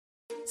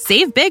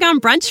Save big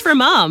on brunch for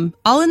mom,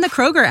 all in the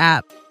Kroger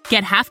app.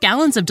 Get half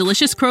gallons of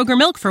delicious Kroger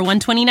milk for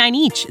 $1.29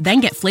 each.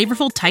 Then get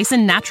flavorful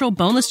Tyson natural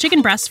boneless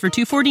chicken breasts for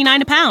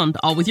 $2.49 a pound,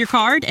 all with your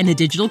card and a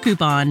digital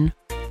coupon.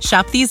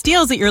 Shop these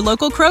deals at your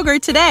local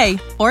Kroger today,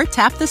 or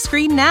tap the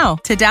screen now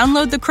to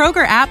download the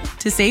Kroger app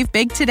to save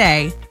big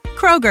today.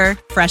 Kroger,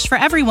 fresh for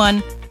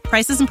everyone.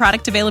 Prices and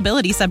product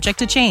availability subject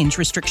to change.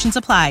 Restrictions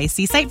apply.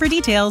 See site for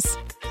details.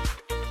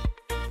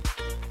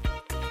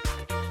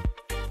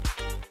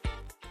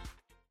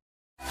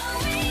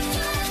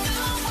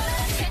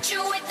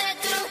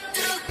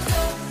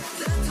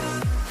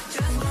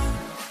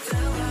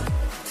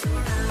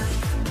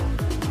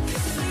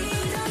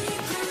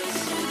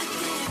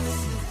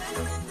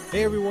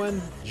 Hey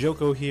everyone,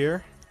 Joko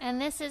here.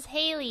 And this is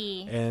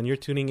Haley. And you're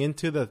tuning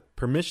into the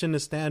Permission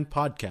to Stand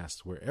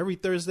podcast, where every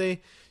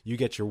Thursday you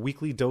get your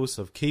weekly dose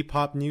of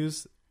K-pop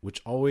news,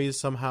 which always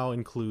somehow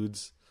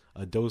includes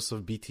a dose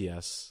of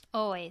BTS.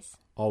 Always.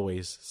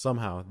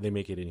 Somehow they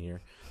make it in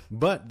here.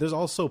 But there's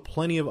also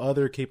plenty of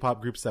other K-pop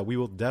groups that we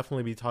will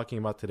definitely be talking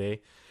about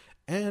today.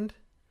 And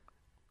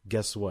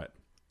guess what?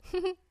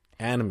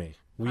 Anime.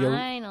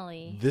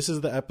 Finally. This is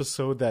the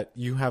episode that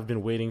you have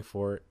been waiting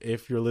for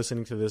if you're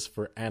listening to this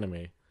for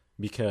anime,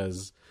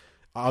 because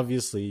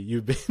obviously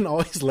you've been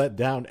always let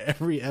down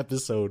every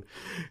episode,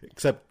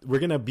 except we're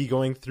going to be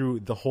going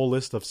through the whole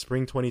list of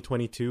spring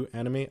 2022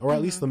 anime, or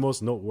at least the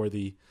most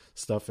noteworthy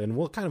stuff. And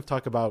we'll kind of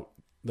talk about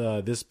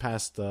this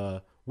past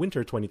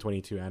winter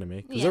 2022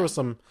 anime, because there were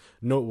some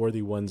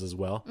noteworthy ones as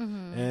well.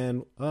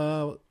 And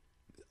a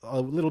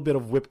little bit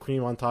of whipped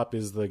cream on top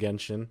is the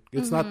Genshin.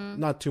 It's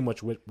not too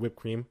much whipped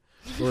cream.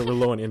 We're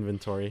low on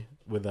inventory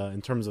with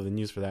in terms of the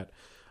news for that.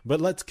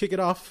 But let's kick it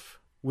off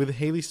with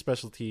Haley's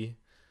specialty.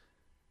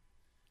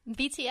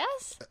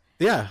 BTS?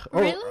 Yeah.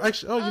 Really?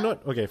 Actually, you know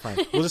what? Okay, fine.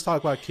 We'll just talk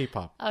about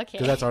K-pop. Okay.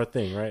 Because that's our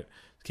thing, right?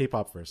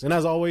 K-pop first. And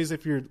as always,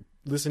 if you're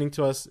listening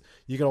to us,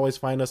 you can always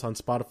find us on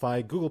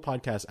Spotify, Google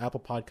Podcasts, Apple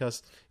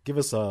Podcasts. Give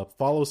us a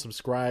follow,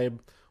 subscribe,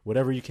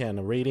 whatever you can,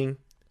 a rating.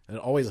 It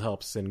always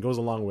helps and goes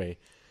a long way.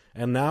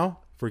 And now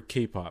for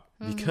K-pop.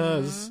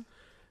 Because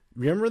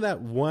remember that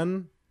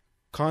one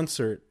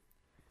concert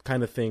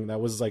kind of thing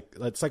that was like,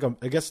 I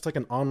guess it's like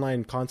an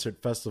online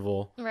concert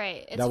festival,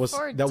 right? It's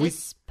for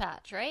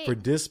Dispatch, right? For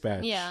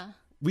Dispatch, yeah.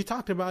 We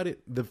talked about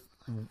it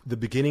the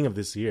beginning of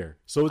this year,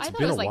 so it's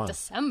been a while.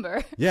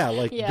 December.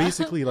 Yeah,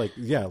 basically like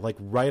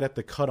right at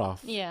the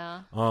cutoff. Yeah.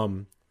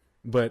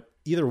 But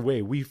either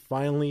way,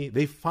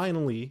 they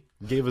finally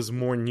gave us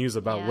more news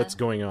about what's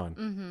going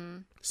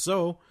on.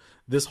 So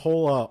this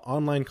whole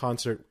online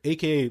concert,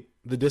 aka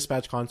the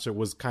Dispatch concert,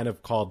 was kind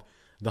of called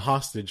the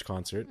Hostage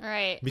concert,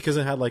 right? Because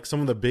it had like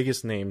some of the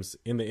biggest names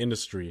in the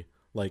industry,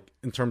 like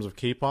in terms of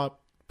K-pop,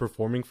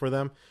 performing for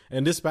them.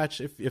 And Dispatch,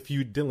 if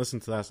you didn't listen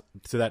to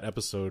that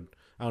episode,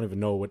 I don't even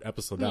know what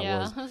episode that was.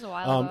 Yeah, it was a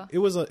while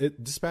ago.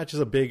 Dispatch is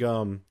a big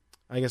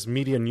I guess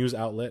media news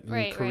outlet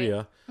in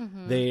Korea.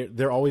 Right.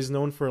 They're always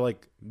known for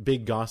like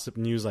big gossip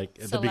news, like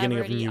at the beginning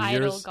of New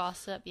Idol Year's.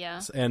 Gossip,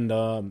 yeah. And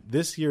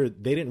this year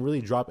they didn't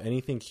really drop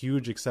anything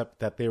huge except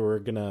that they were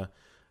gonna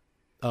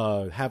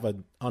have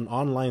an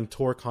online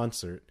tour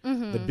concert.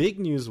 The big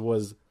news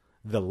was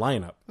the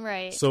lineup.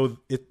 Right. So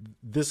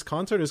this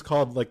concert is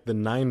called like the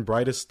 9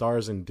 Brightest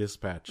Stars in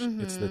Dispatch.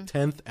 It's the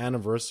 10th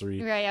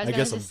anniversary, I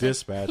guess, of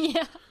Dispatch.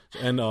 Yeah.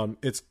 And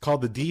it's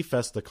called the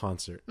DFESTA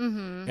concert.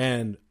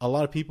 And a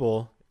lot of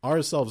people,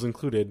 ourselves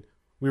included,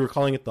 we were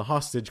calling it the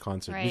Hostage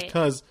concert,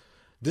 because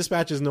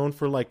Dispatch is known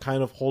for like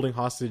kind of holding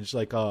hostage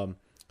like a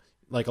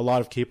lot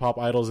of K-pop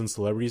idols and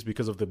celebrities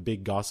because of the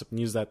big gossip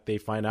news that they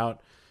find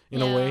out.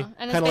 In a way,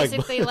 and it's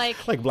basically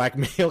like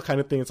blackmail kind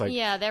of thing. It's like,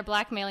 yeah, they're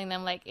blackmailing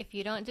them. Like, if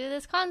you don't do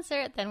this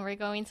concert, then we're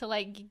going to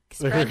like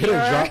spread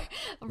rumors.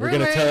 We're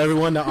gonna tell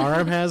everyone that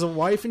RM has a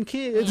wife and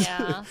kids.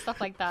 Yeah,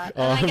 stuff like that.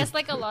 And I guess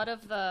like a lot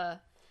of the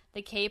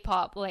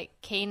K-pop like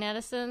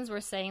K-netizens were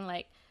saying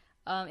like,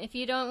 if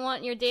you don't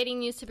want your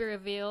dating news to be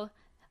revealed,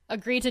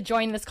 agree to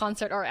join this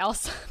concert or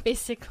else,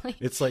 basically.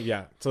 It's like,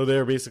 yeah, so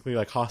they're basically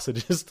like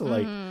hostages to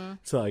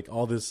like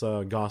all this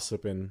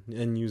gossip and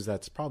news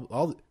that's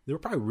probably they were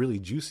probably really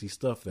juicy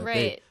stuff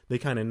that they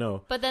kind of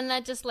know. But then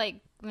that just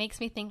like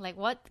makes me think like,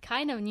 what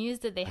kind of news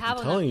did they have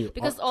on them?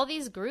 Because all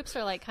these groups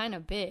are like kind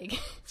of big.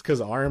 It's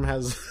because RM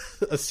has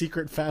a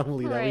secret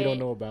family that we don't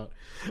know about.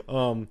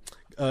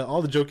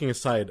 All the joking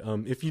aside,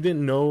 if you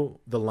didn't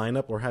know the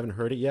lineup or haven't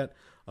heard it yet,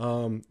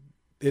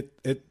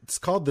 it's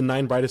called the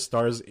 9 Brightest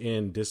Stars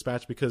in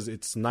Dispatch because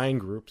it's 9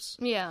 groups.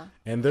 Yeah.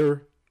 And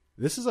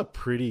this is a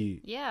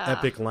pretty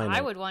epic lineup.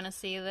 I would want to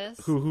see this.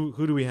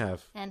 Who do we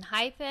have? And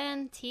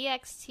Hypen,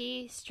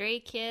 TXT, Stray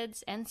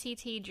Kids,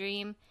 NCT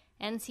Dream,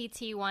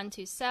 NCT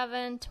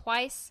 127,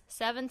 Twice,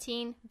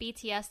 17,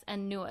 BTS,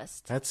 and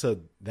Newest. That's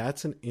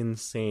an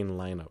insane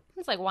lineup.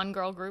 It's like one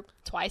girl group,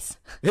 Twice.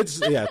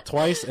 It's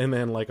Twice, and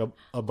then like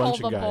a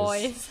bunch of guys.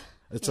 Boys.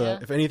 It's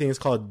if anything, it's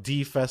called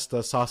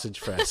DFESTA Sausage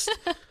Fest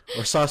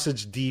or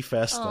Sausage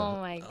DFESTA. Oh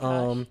my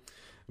gosh.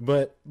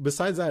 But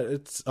besides that,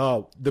 it's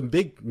the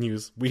big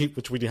news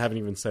which we haven't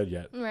even said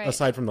yet,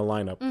 aside from the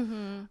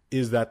lineup,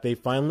 is that they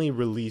finally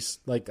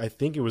released, like, I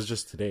think it was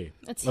just today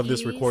of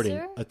this recording,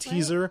 a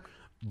teaser.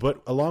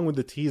 But along with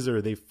the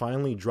teaser, they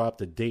finally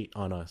dropped a date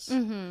on us.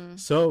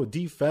 So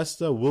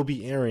DFESTA will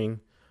be airing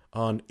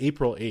on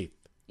April 8th.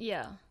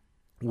 Yeah.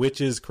 Which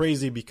is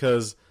crazy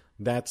because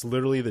that's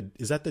literally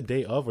is that the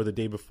day of or the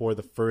day before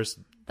the first?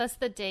 That's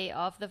the day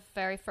of the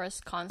very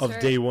first concert. Of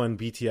day one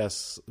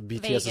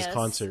BTS's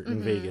concert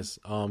in Vegas.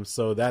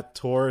 So that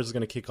tour is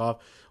going to kick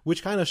off,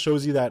 which kind of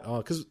shows you that,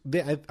 because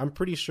I'm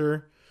pretty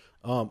sure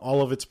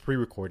all of it's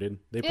pre-recorded.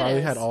 They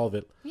probably had all of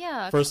it.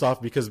 Yeah. First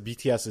off, because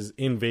BTS is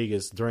in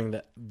Vegas during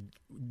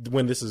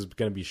when this is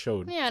going to be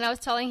showed. Yeah, and I was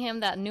telling him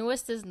that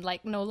Newest is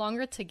like no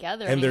longer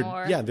together and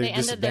anymore. They're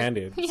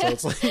disbanded. So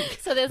it's like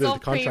so there's all the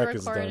contract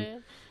is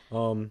pre-recorded.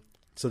 done.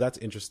 So that's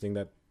interesting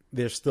that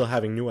they're still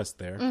having Newest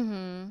there.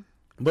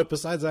 But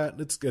besides that,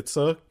 it's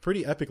a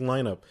pretty epic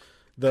lineup.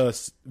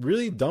 The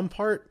really dumb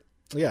part,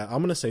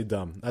 I'm gonna say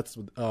dumb. That's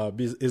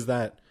is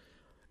that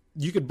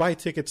you could buy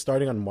tickets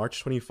starting on March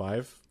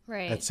 25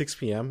 at 6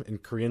 p.m. in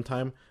Korean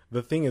time.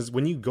 The thing is,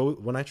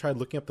 when I tried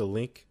looking up the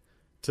link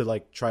to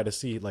like try to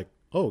see like,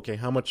 oh, okay,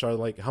 how much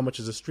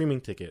is a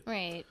streaming ticket?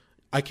 Right.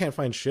 I can't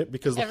find shit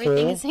because the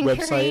Everything whole is in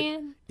website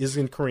Korean. is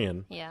in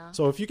Korean. Yeah.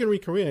 So if you can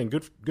read Korean,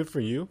 good for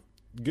you.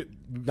 Good,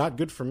 not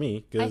good for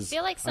me because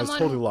I was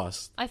totally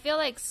lost. I feel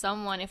like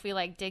someone, if we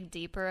like dig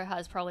deeper,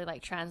 has probably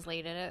like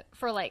translated it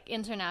for like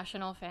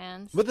international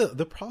fans. But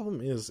the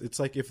problem is,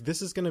 it's like if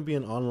this is going to be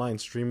an online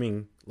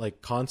streaming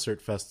like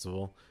concert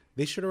festival,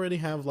 they should already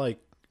have like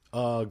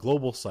a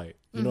global site.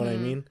 You know what I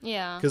mean?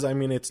 Yeah. Because I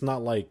mean, it's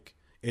not like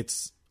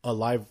it's a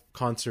live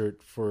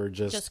concert for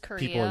just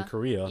people in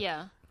Korea.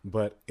 Yeah.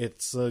 But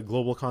it's a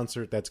global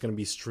concert that's going to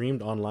be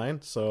streamed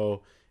online,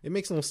 so it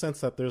makes no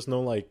sense that there's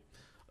no like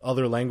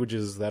other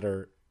languages that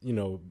are,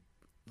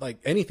 like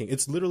anything.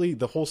 It's literally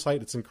the whole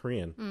site. It's in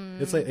Korean.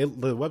 It's like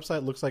the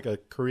website looks like a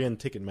Korean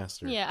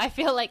Ticketmaster. Yeah, I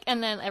feel like,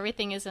 and then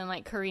everything is in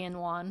like Korean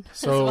won.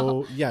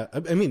 So yeah,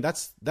 I mean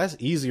that's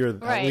easier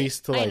at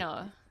least to like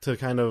to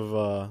kind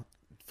of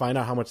find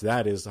out how much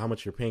that is, how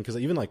much you're paying, because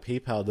even like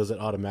PayPal does it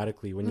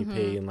automatically when you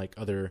pay in like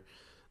other,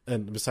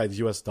 and besides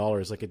US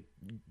dollars, like it.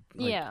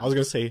 Like, I was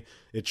gonna say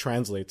it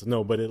translates.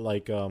 No, but it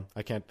like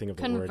I can't think of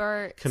the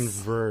word.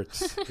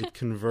 Converts. It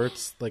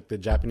converts like the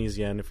Japanese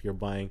yen if you're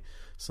buying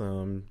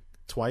some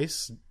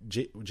twice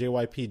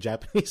JYP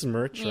Japanese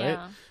merch, right?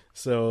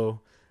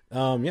 So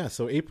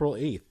so April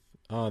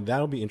 8th,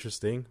 that'll be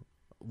interesting.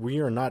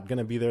 We are not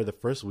gonna be there the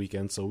first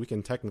weekend, so we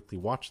can technically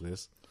watch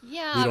this.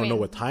 Yeah, we don't know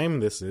what time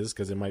this is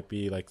because it might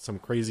be like some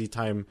crazy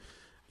time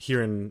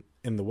here in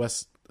the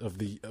west of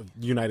the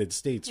United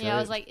States, right? I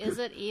was like, is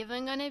it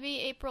even going to be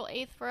April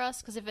 8th for us?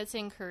 Because if it's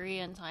in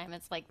Korean time,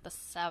 it's like the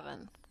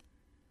 7th,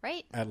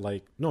 right? At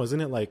like, no,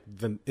 isn't it like,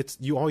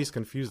 you always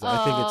confuse that.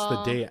 I think it's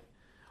the day.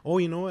 Oh,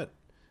 you know what?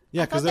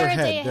 Yeah, because they're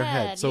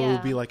ahead. So it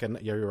would be like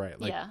you're right.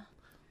 Like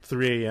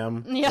 3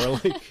 a.m. or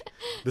like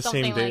the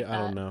same day. Like I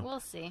don't know. We'll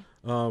see.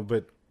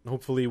 But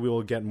hopefully we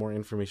will get more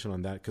information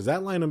on that because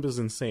that lineup is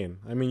insane.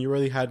 I mean, you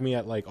really had me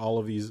at like all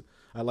of these,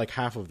 at like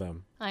half of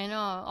them. I know,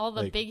 all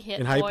the like, big hit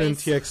and boys. Hypen,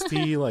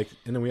 TXT, like,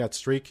 and then we got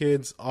Stray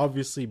Kids.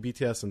 Obviously,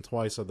 BTS and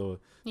Twice are the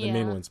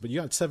main ones, but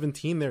you got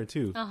 17 there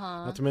too.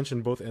 Not to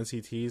mention both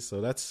NCTs. So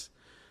that's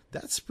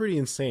pretty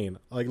insane.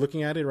 Like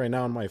looking at it right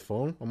now on my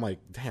phone, I'm like,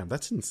 damn,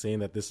 that's insane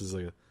that this is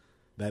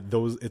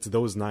it's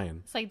those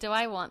 9. It's like, do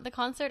I want the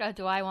concert or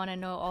do I want to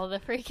know all the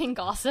freaking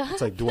gossip?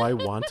 It's like, do I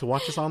want to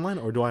watch this online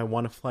or do I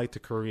want to fly to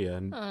Korea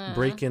and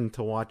break in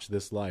to watch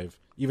this live,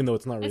 even though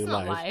it's not really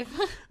live.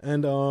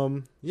 And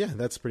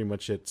that's pretty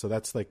much it. So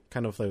that's like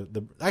kind of like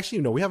actually,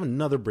 no, we have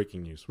another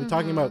breaking news. We're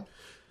talking about,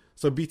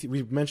 so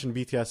we mentioned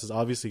BTS is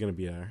obviously going to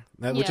be there,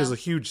 which is a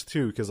huge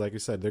too, because like you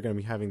said, they're going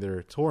to be having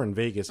their tour in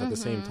Vegas at the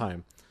same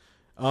time.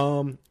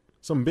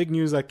 Some big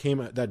news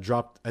that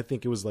dropped, I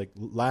think it was like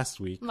last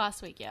week.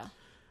 Yeah.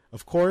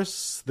 Of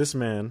course, this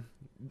man,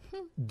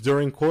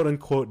 during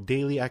quote-unquote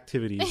daily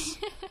activities,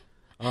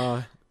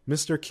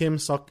 Mr. Kim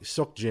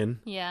Sok-jin.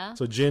 Yeah.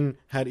 So Jin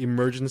had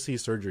emergency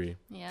surgery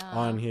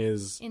on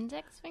his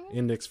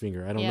index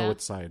finger. I don't know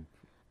what side.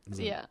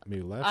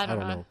 Maybe left? I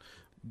don't know.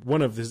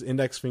 One of his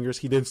index fingers,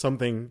 he did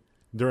something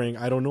during,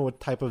 I don't know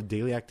what type of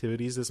daily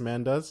activities this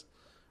man does,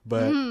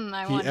 but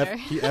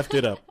he effed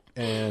it up.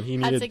 And he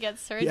had to get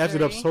surgery. He effed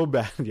it up so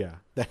bad,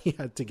 that he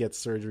had to get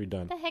surgery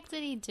done. What the heck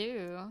did he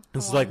do?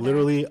 It's like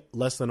literally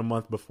less than a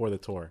month before the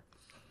tour.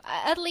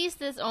 At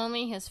least it's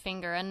only his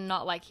finger and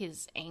not like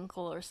his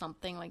ankle or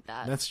something like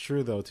that. That's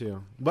true though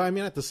too. But I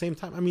mean, at the same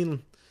time, I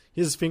mean,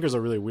 his fingers are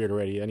really weird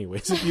already.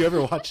 Anyways, if you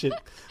ever watch it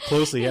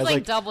closely, he has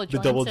like the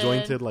double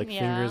jointed like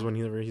fingers when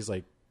he's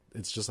like,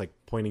 it's just like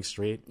pointing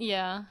straight.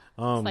 Yeah,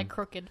 it's like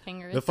crooked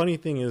fingers. The funny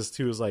thing is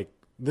too is like,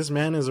 this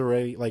man is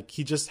already like,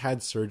 he just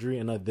had surgery,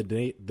 and the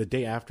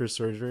day after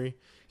surgery,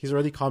 he's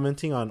already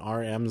commenting on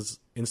RM's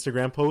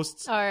Instagram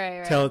posts,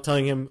 right.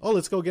 telling him, "Oh,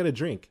 let's go get a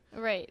drink."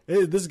 Right.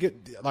 This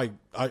get like,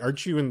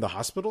 aren't you in the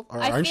hospital?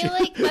 I feel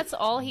like that's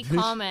all he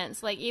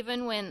comments. Like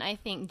even when I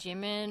think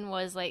Jimin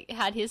was like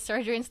had his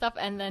surgery and stuff,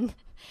 and then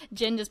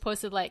Jin just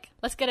posted like,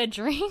 "Let's get a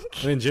drink."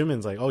 And then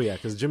Jimin's like, "Oh yeah,"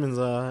 because Jimin's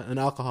an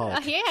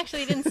alcoholic. He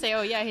actually didn't say,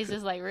 "Oh yeah." He's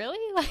just like, "Really?"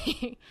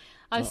 Like,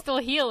 I'm still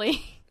healing.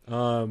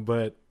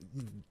 But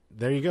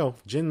there you go.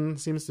 Jin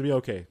seems to be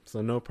okay,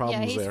 so no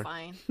problems there.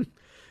 Yeah, he's fine.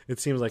 It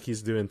seems like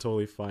he's doing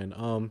totally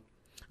fine.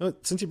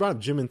 Since you brought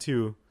up Jimin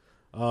too,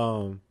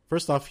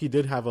 first off, he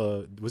did have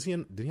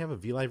did he have a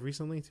V Live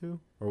recently too,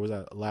 or was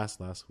that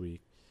last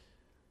week,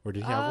 or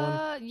did he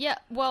have one? Yeah.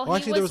 Well,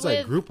 actually, there was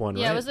a group one.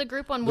 Right? Yeah, it was a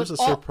group one. There was a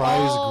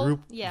surprise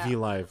group V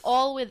Live,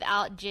 all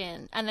without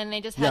Jin, and then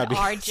they just had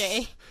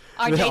RJ.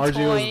 RJ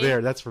RJ was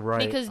there. That's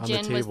right. Because on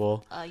Jin the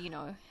table.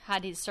 was,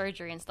 had his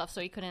surgery and stuff,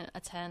 so he couldn't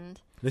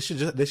attend. They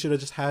should have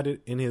just had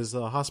it in his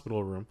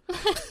hospital room.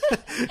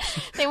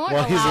 They won't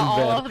allow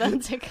all of them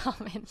to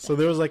come in. So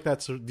there was like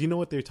that. So do you know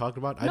what they talked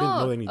about? I didn't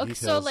know any details.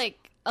 So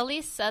like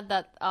Elise said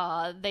that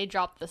they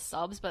dropped the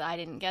subs, but I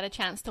didn't get a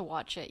chance to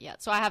watch it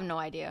yet, so I have no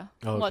idea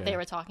what they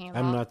were talking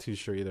about. I'm not too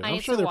sure either. I'm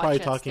sure they're probably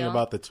talking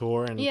about the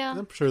tour, and yeah.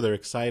 I'm sure they're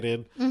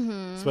excited,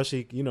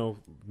 especially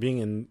being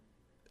in.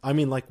 I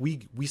mean, like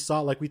we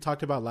saw, like we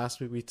talked about last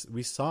week.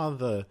 We saw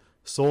the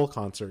Seoul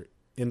concert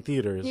in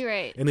theaters,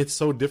 right? And it's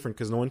so different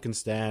because no one can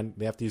stand.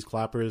 They have to use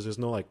clappers. There's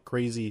no like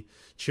crazy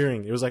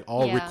cheering. It was like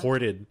all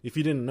recorded. If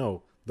you didn't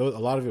know, a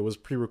lot of it was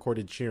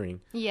pre-recorded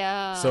cheering.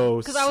 Yeah. So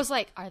because I was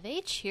like, are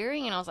they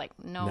cheering? And I was like,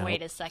 no,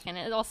 wait a second.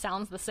 It all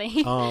sounds the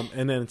same.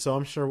 And then so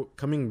I'm sure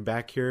coming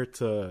back here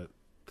to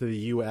the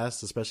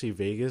U.S., especially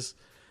Vegas,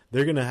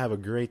 they're going to have a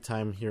great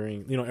time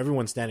hearing,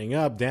 everyone standing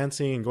up,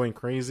 dancing, and going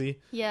crazy.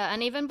 Yeah,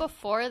 and even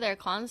before their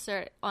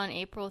concert on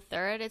April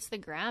 3rd, it's the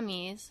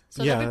Grammys.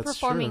 So they'll be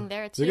performing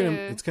there, too.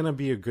 It's going to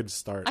be a good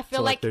start. I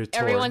feel like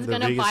everyone's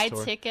going to buy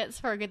tickets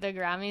for the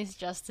Grammys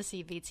just to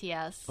see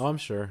BTS. Oh, I'm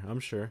sure.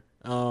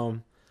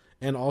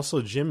 And also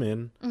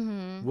Jimin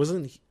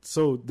wasn't...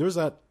 So there's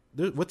that...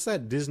 What's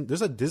that Disney?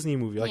 There's a Disney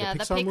movie, like a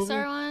Pixar movie.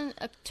 Yeah, the Pixar one,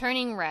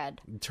 Turning Red.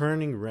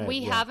 Turning Red.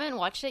 We haven't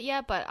watched it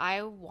yet, but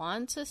I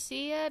want to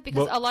see it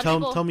because a lot of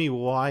people. Tell me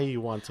why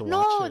you want to watch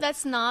it. No,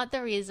 that's not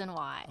the reason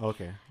why.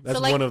 Okay, that's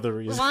one of the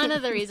reasons. One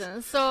of the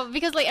reasons. So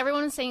because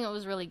everyone was saying it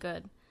was really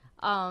good.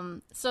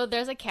 So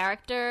there's a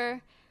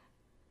character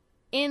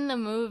in the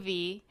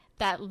movie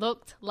that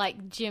looked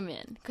like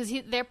Jimin because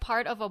they're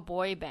part of a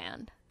boy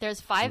band. There's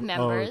 5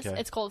 members. Oh, okay.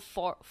 It's called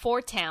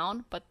Four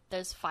Town, but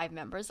there's 5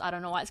 members. I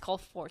don't know why it's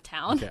called Four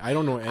Town. Okay, I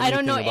don't know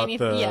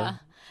anything. Yeah.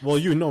 Well,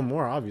 you know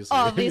more, obviously.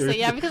 Obviously,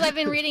 yeah, because I've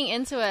been reading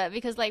into it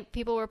because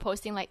people were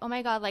posting oh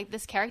my god,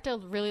 this character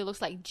really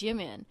looks like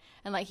Jimin,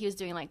 and he was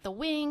doing the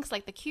winks,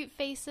 the cute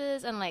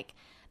faces, and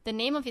the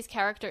name of his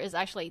character is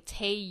actually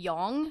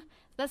Taeyong.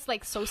 That's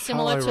so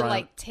similar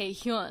to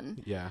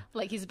Taehyun. Yeah.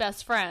 His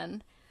best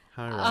friend.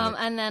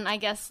 And then I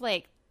guess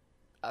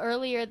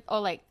earlier,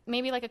 or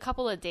maybe a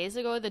couple of days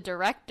ago, the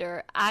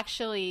director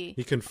actually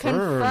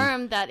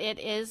confirmed that it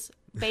is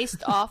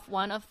based off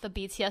one of the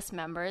BTS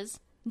members,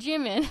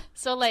 Jimin.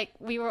 So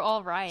we were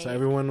all right. So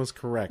everyone was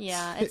correct.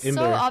 Yeah, it's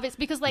so obvious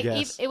because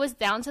it was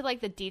down to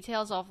the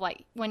details of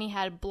when he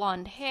had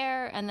blonde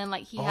hair and then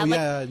he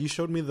had you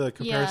showed me the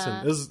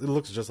comparison. Yeah. It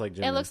looks just like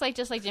Jimin. It looks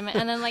just like Jimin,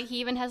 and then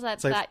he even has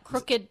that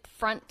crooked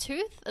front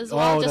tooth as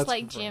well, just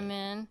like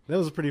Jimin. That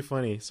was pretty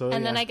funny. So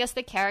then I guess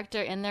the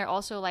character in there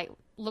also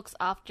looks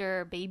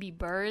after baby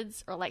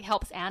birds or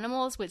helps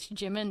animals, which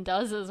Jimin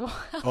does as well.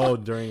 Oh,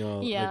 during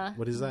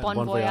what is that?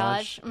 Bon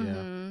Voyage.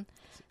 Mm-hmm. Yeah.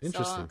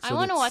 Interesting. So I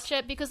want to watch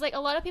it because a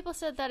lot of people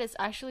said that it's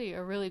actually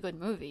a really good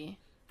movie.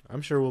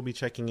 I'm sure we'll be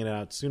checking it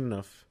out soon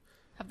enough.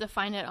 Have to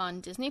find it on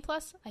Disney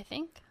Plus, I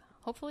think.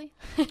 Hopefully.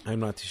 I'm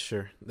not too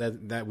sure.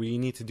 That we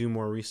need to do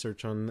more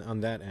research on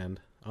that end.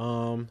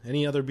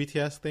 Any other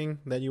BTS thing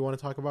that you want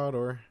to talk about,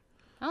 or?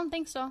 I don't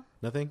think so.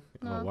 Nothing?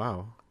 No. Oh,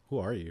 wow. Who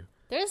are you?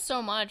 There's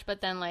so much,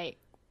 but then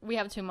we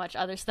have too much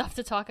other stuff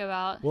to talk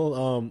about.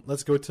 Well,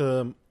 let's go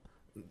to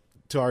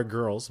our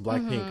girls,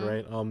 Blackpink,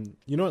 right?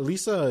 You know what,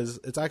 Lisa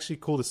it's actually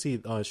cool to see.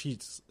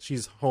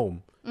 She's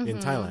home in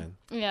Thailand.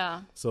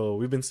 Yeah. So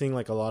we've been seeing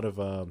a lot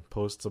of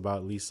posts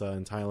about Lisa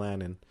in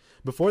Thailand, and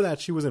before that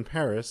she was in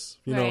Paris.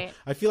 You know,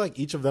 I feel like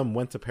each of them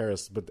went to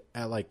Paris, but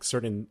at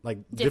certain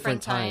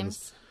different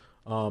times.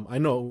 I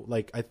know,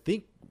 I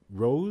think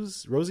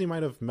Rosie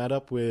might have met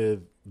up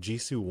with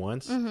Jisoo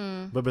once,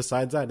 but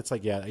besides that, it's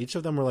each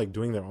of them were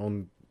doing their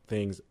own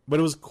things. But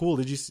it was cool.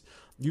 Did you?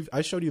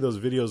 I showed you those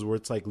videos where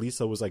it's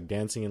Lisa was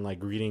dancing and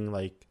greeting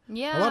a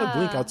lot of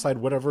Blink outside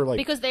whatever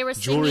because they were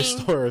jewelry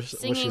store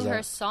singing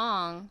her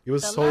song. It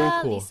was so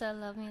cool. Lisa,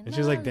 love me, and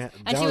she was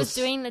and she was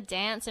doing the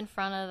dance in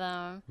front of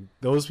them.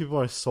 Those people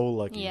are so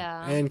lucky.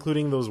 Yeah, and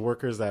including those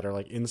workers that are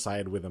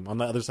inside with them on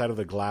the other side of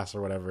the glass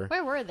or whatever.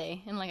 Where were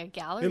they? In a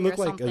gallery? It looked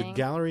or like a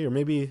gallery, or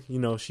maybe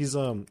she's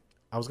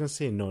I was gonna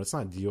say no, it's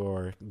not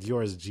Dior.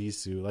 Dior is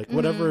Jisoo.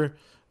 Whatever.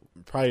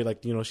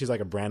 Probably she's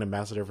a brand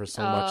ambassador for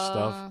so much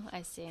stuff.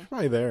 I see.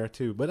 Probably there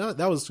too, but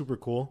that was super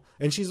cool.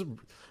 And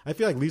I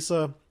feel like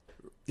Lisa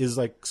is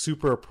like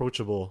super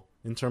approachable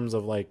in terms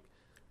of like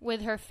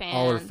with her fans.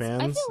 All her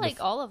fans. I feel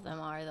like all of them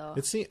are though.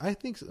 I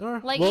think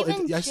like well,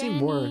 even Jenny, I see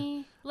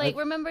more. Like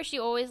remember she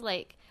always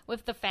like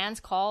if the fans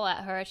call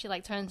at her, she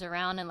like turns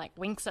around and like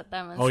winks at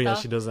them and stuff. Oh yeah,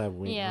 she does that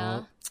wink.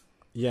 Yeah.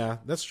 Yeah,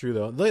 that's true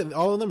though.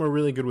 All of them are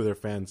really good with their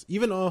fans.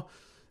 Even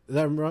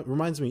that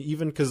reminds me,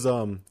 even because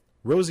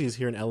Rosie is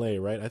here in LA,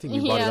 right? I think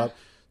you brought it up.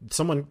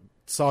 Someone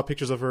saw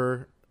pictures of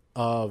her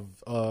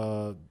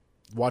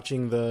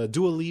watching the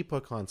Dua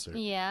Lipa concert.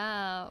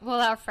 Yeah. Well,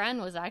 our friend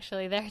was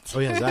actually there too. Oh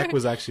yeah, Zach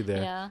was actually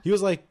there. Yeah. He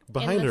was like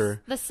behind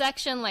her. The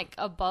section like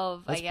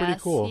above, That's I guess. pretty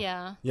cool.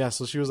 Yeah. Yeah,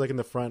 so she was like in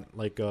the front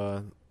like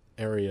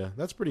area.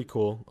 That's pretty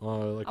cool.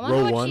 Like I wonder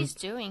row what one. she's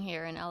doing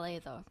here in LA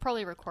though.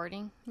 Probably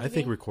recording. Maybe? I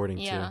think recording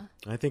too.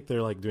 I think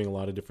they're like doing a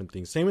lot of different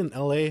things. Same in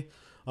LA.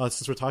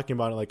 Since we're talking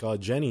about it, like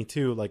Jenny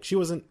too. Like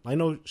I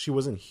know she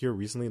wasn't here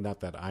recently,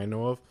 not that I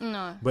know of.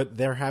 No. But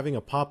they're having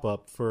a pop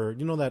up for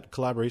that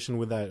collaboration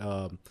with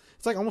that.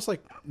 It's like almost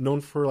like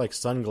known for like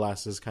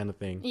sunglasses kind of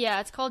thing.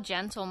 Yeah, it's called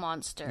Gentle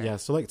Monster. Yeah,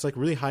 so like it's like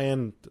really high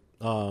end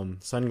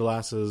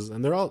sunglasses,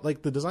 and they're all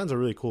like the designs are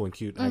really cool and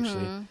cute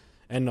actually.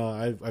 And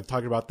I've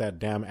talked about that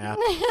damn app,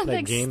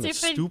 that game, that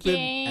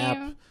stupid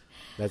app.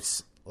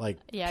 That's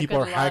like people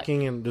are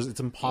hacking and it's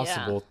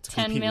impossible to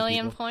 10 compete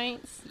million with people.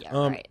 Points.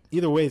 Yeah, right.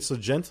 Either way, so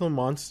Gentle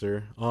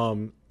Monster,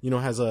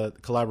 has a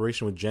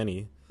collaboration with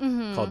Jenny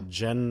called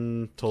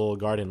Gentle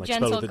Garden, like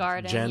Gentle spelled with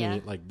Garden,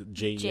 Jenny, like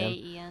JEN.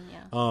 JEN,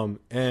 yeah.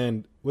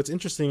 And what's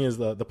interesting is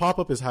the pop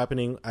up is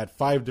happening at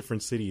 5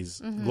 different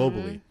cities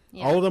globally.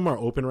 Yeah. All of them are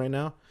open right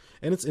now,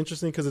 and it's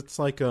interesting because it's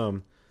like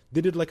they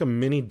did like a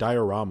mini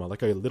diorama,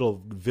 like a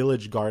little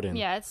village garden.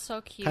 Yeah, it's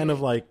so cute. Kind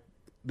of like.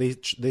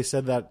 They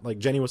said that like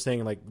Jenny was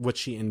saying like what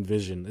she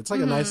envisioned. It's like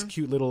a nice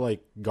cute little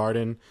like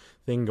garden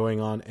thing going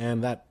on,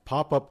 and that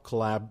pop-up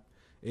collab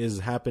is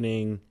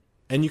happening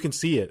and you can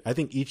see it. I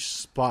think each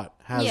spot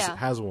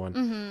has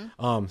one.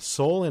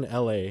 Seoul and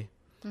LA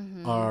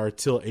are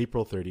till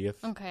April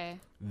 30th. Okay.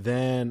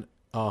 Then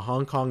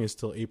Hong Kong is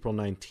till April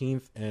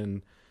 19th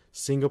and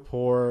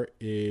Singapore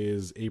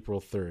is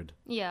April 3rd.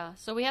 Yeah,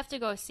 so we have to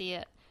go see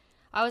it.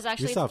 I was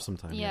actually we still have some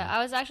time. Yeah,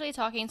 I was actually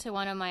talking to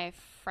one of my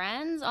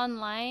friends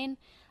online.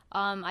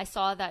 I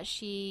saw that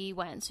she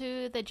went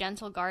to the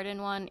Gentle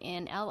Garden one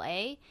in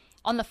LA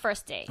on the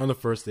first day. On the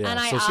first day, and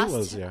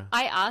yeah.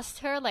 I asked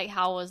her like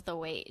how was the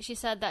wait. She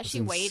said that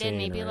she waited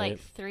maybe like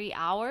 3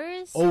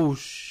 hours. Oh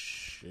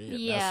shit!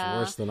 Yeah, that's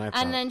worse than I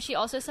thought. And then she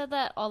also said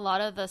that a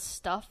lot of the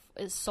stuff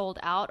is sold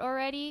out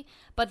already.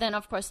 But then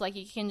of course, like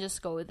you can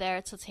just go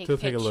there to take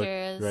pictures. Take a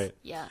look. Right.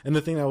 Yeah. And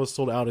the thing that was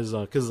sold out is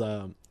because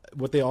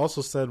what they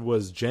also said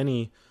was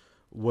Jenny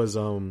was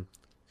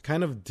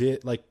kind of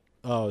did like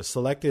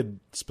selected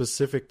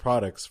specific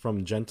products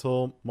from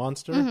Gentle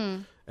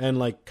Monster and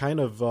like kind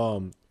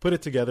of put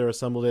it together,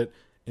 assembled it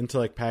into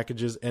like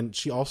packages, and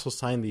she also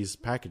signed these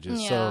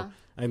packages. So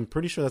I'm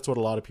pretty sure that's what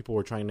a lot of people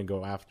were trying to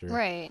go after.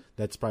 Right.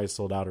 That's probably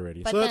sold out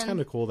already. But so that's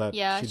kind of cool that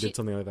she did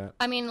something like that.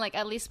 I mean, like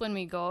at least when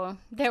we go,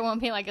 there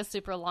won't be like a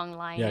super long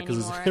line anymore. Yeah,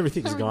 because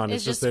everything's gone.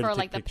 It's just for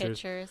like the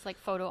pictures, like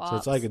photo ops. So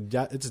it's like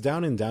it's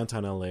down in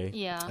downtown LA.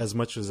 Yeah. As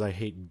much as I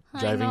hate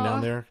driving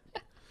down there.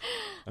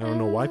 I don't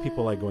know why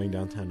people like going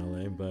downtown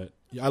LA, but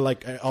I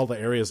like all the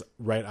areas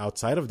right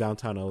outside of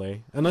downtown LA.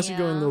 Unless you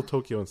go in little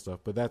Tokyo and stuff,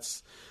 but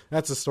that's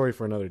a story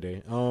for another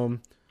day.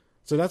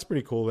 So that's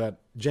pretty cool that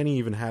Jenny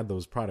even had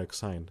those products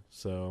signed.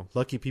 So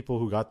lucky people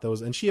who got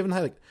those. And she even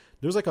had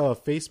there was like a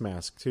face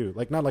mask too.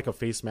 Like not like a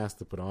face mask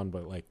to put on,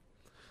 but like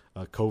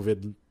a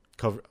COVID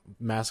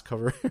mask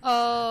cover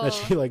that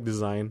she like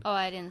designed. Oh,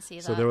 I didn't see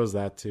that. So there was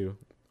that too.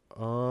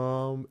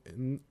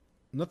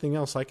 Nothing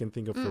else I can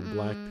think of for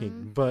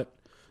Blackpink. But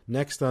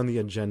next on the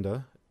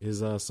agenda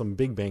is some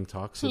Big Bang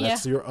talk. So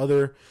that's your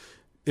other,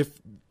 if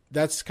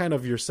that's kind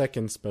of your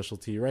second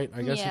specialty, right?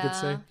 I guess you could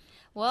say.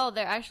 Well,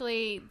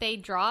 they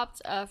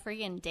dropped a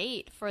freaking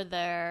date for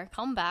their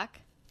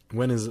comeback.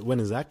 When is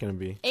that going to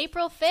be?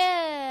 April 5th.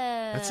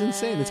 That's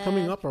insane. It's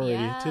coming up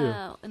already too.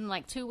 In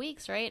like 2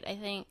 weeks, right? I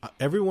think.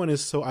 Everyone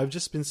is I've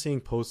just been seeing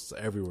posts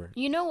everywhere.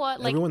 You know what?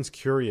 Like everyone's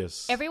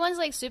curious. Everyone's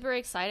like super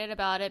excited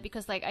about it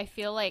because like I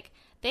feel like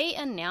they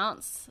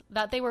announced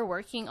that they were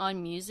working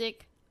on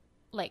music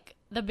like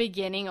the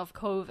beginning of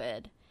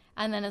COVID.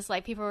 And then it's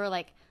like people were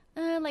like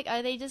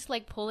are they just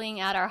like pulling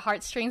at our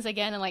heartstrings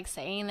again and like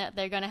saying that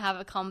they're going to have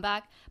a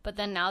comeback? But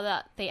then now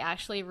that they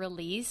actually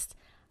released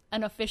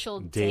an official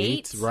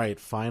date, right?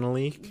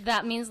 Finally,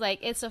 that means like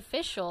it's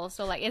official.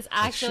 So like it's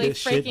actually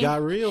shit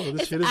got real.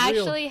 This shit is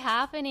actually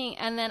happening.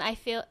 And then I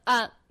feel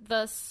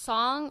the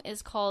song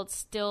is called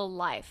 "Still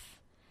Life."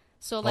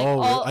 So like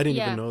I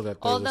didn't even know that.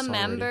 All the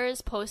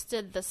members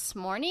posted this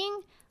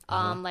morning,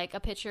 like a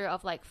picture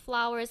of like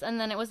flowers, and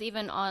then it was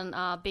even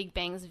on Big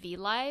Bang's V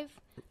Live.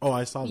 Oh,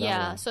 I saw that.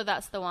 Yeah, one. so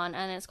that's the one,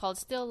 and it's called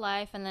 "Still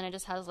Life," and then it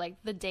just has like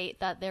the date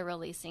that they're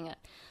releasing it.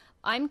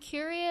 I'm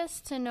curious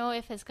to know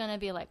if it's gonna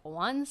be like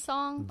one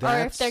song or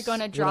if they're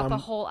gonna drop a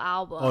whole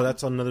album. Oh,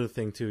 that's another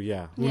thing too.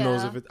 Yeah, who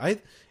knows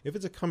if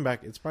it's a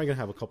comeback? It's probably gonna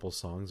have a couple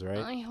songs, right?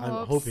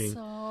 I'm hoping.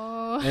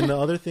 So. And the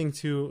other thing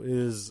too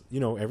is,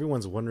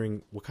 everyone's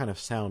wondering what kind of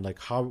sound, like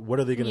what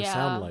are they gonna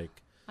sound like?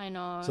 I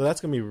know. So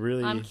that's gonna be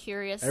really. I'm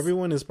curious.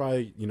 Everyone is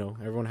probably,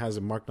 everyone has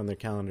it marked on their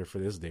calendar for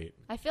this date.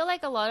 I feel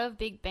like a lot of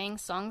Big Bang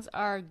songs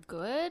are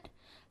good.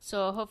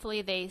 So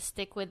hopefully they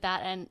stick with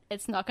that and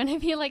it's not going to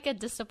be like a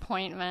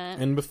disappointment.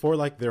 And before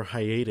like their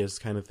hiatus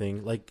kind of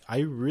thing, like I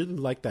really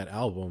liked that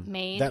album.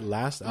 Made. That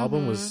last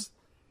album was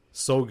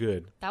so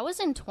good. That was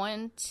in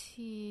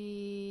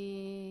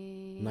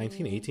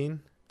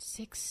 1918?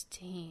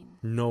 16.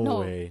 No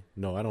way.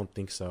 No, I don't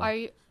think so.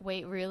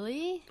 Wait,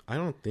 really? I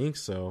don't think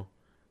so.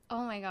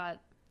 Oh my god.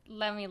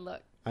 Let me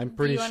look. I'm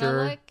pretty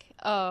sure. Look?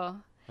 Oh.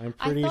 I'm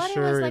pretty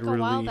sure it was like a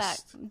while back.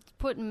 released.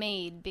 Put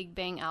Made Big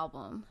Bang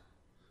album.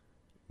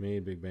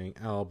 Made Big Bang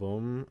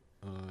album.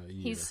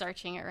 He's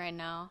searching it right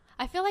now.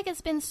 I feel like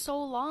it's been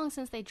so long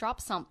since they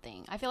dropped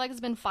something. I feel like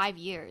it's been 5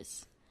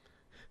 years.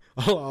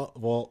 Oh,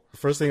 well,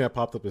 first thing that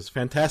popped up is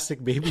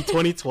Fantastic Baby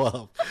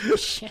 2012.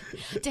 Shit.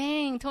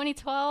 Dang,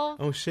 2012.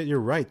 Oh shit, you're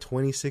right,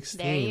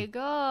 2016. There you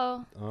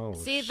go. Oh,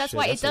 see, that's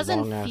why it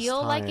doesn't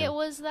feel like it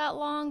was that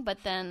long,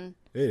 but then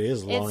it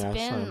is long. It's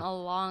been a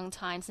long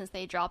time since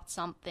they dropped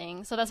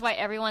something, so that's why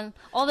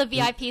all the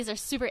VIPs are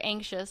super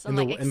anxious. I'm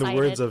excited. In the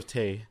words of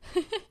Tay,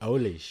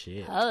 holy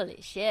shit. Holy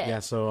shit. Yeah,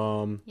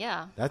 so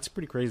yeah, that's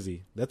pretty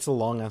crazy. That's a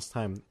long ass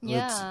time.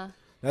 Yeah.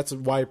 That's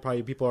why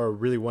probably people are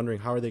really wondering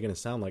how are they going to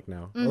sound like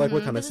now? Or like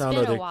what kind of sound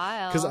are they?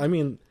 Because I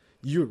mean,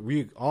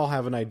 we all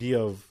have an idea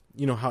of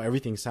how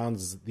everything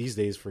sounds these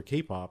days for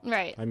K-pop,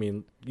 right? I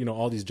mean,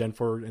 all these Gen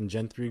 4 and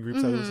Gen 3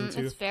 groups I listen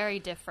to. It's very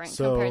different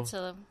compared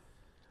to.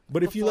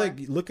 But if you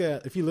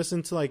if you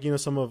listen to like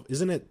some of,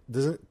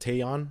 doesn't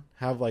Taeyeon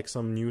have like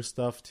some new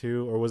stuff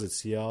too, or was it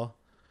CL?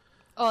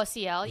 Oh,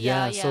 CL,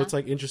 yeah. So it's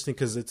like interesting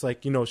because it's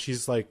like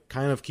she's like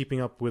kind of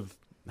keeping up with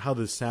how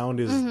the sound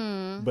is,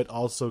 but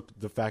also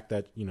the fact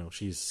that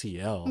she's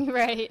CL,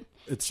 right?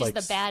 She's like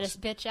the baddest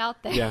bitch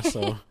out there. Yeah,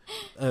 so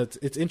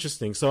it's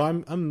interesting. So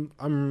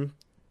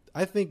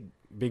I think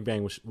Big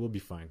Bang will be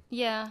fine.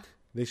 Yeah,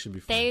 they should be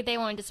fine. They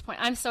won't disappoint.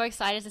 I'm so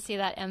excited to see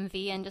that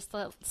MV and just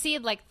to see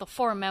like the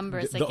 4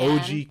 members the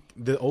again.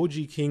 The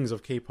OG kings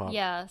of K-pop.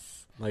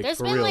 Yes, like, there's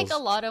been reals. like a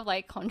lot of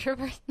like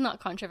not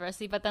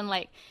controversy, but then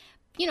like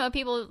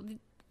people,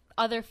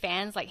 other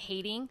fans like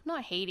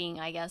not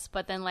hating, I guess,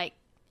 but then like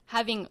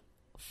having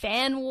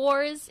fan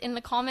wars in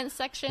the comment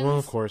sections. Well,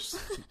 of course,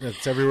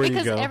 it's everywhere you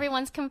go. Because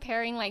everyone's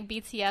comparing like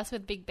BTS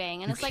with Big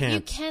Bang, and it's like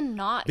you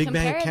cannot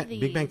compare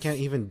these. Big Bang can't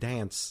even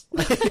dance.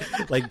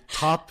 Like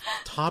Top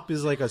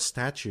is like a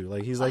statue.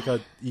 Like he's like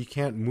you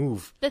can't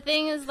move. The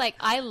thing is, like,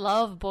 I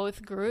love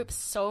both groups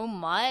so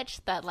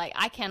much that like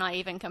I cannot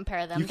even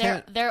compare them.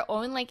 They're their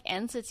own like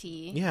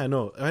entity. Yeah,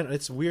 no,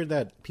 it's weird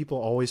that people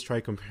always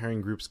try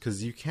comparing groups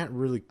because you can't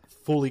really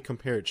fully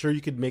compare it. Sure,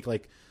 you could make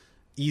like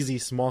easy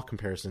small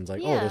comparisons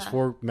like there's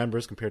 4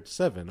 members compared to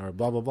 7 or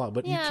blah blah blah,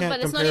 but you can't but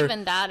it's compare not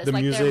even that. It's the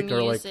like music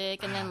their music or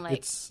like and then like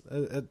it's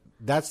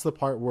that's the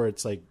part where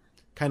it's like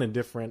kind of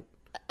different.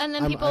 And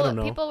then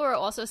people were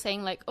also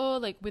saying like, oh,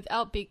 like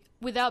without Big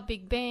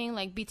Bang,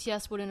 like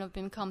BTS wouldn't have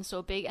become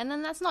so big, and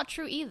then that's not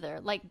true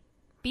either. Like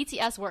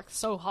BTS worked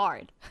so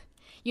hard,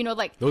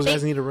 like those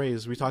guys need a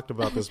raise. We talked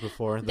about this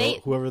before.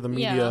 Whoever the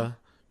media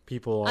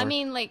people are. I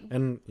mean, like,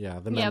 and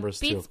the members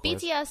too. Of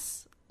course.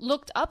 BTS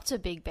looked up to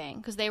Big Bang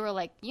because they were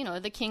like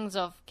the kings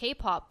of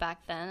K-pop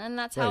back then, and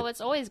that's how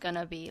it's always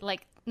gonna be.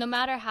 Like no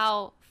matter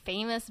how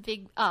famous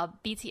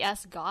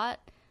BTS got,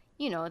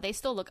 they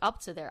still look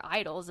up to their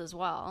idols as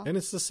well. And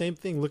it's the same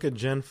thing. Look at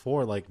Gen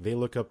 4, like they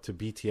look up to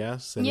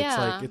BTS, and it's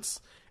like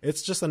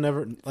it's just a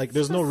never like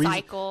there's no reason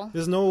cycle.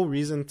 There's no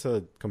reason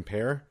to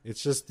compare.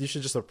 It's just you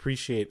should just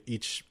appreciate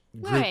each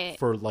group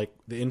for like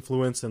the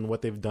influence and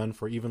what they've done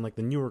for even like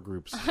the newer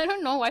groups. I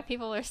don't know why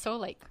people are so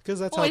like because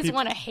that's always how people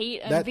want to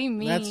hate and be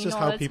mean. That's just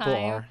all how the people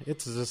time. are.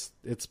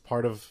 It's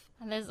part of.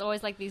 And there's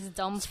always like these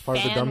dumb part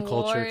of the dumb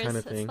culture wars. kind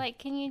of thing. It's like,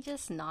 can you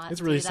just not? It's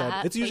really do that,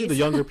 sad. It's usually please?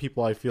 the younger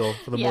people I feel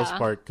for the most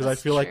part because I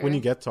feel like when true.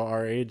 you get to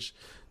our age,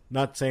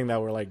 not saying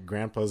that we're like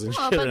grandpas and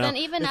shit. But then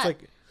even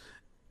it's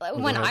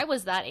when I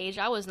was that age,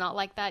 I was not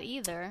like that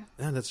either.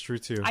 Yeah, that's true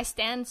too. I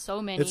stand so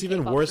many. It's even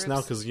K-pop worse groups.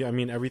 now because I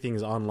mean everything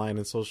is online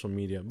and social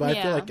media. But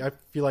I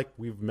feel like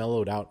we've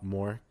mellowed out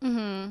more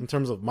in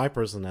terms of my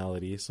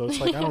personality. So it's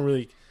like I don't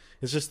really.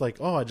 It's just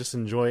like I just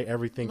enjoy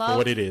everything for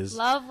what it is.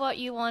 Love what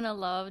you want to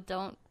love.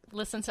 Don't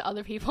listen to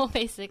other people,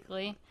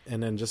 basically.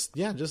 And then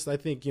I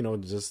think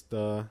just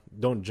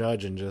don't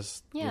judge and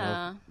just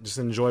just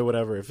enjoy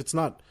whatever. If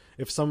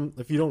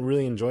you don't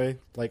really enjoy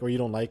or you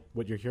don't like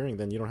what you're hearing,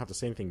 then you don't have to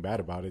say anything bad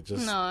about it.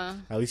 Just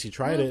at least you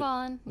tried Move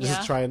on.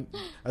 Just try it.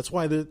 That's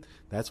why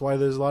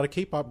there's a lot of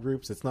K-pop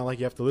groups. It's not like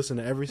you have to listen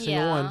to every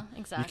single one.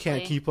 Exactly. You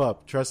can't keep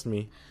up. Trust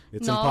me,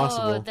 it's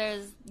impossible.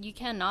 You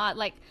cannot.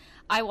 Like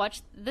I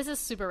watched. This is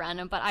super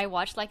random, but I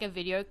watched like a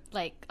video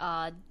like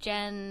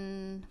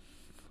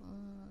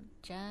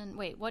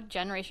what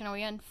generation are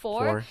we in?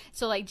 4?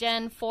 So like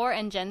Gen 4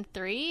 and Gen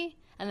 3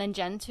 and then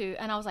Gen 2.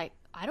 And I was like,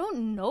 I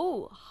don't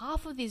know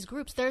half of these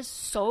groups. There's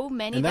so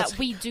many that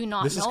we do not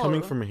know. This is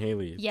coming from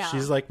Haley. Yeah.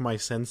 She's like my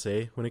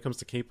sensei when it comes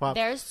to K-pop.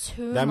 There's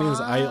too That much. means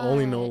I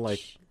only know like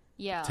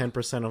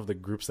 10% of the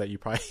groups that you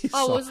probably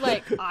saw. I was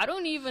like, I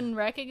don't even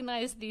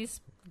recognize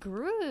these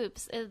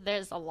groups.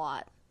 There's a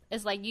lot.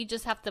 It's like you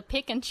just have to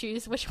pick and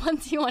choose which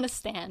ones you want to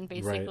stand,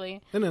 basically.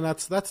 Right. And then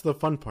that's the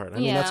fun part. I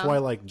mean, that's why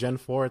like Gen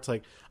 4, it's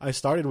like I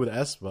started with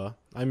aespa.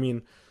 I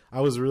mean,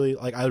 I really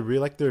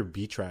like their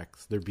B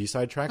tracks. Their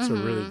B-side tracks are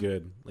really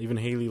good. Even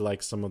Haley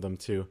likes some of them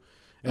too.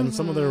 And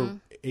some of their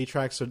A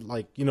tracks are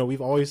like, you know,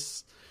 we've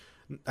always,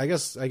 I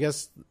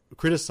guess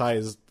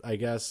criticized, I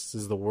guess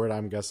is the word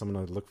I'm going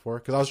to look for.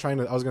 Cause I was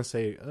going to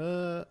say,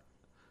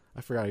 I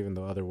forgot even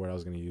the other word I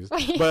was going to use,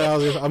 but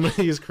I'm going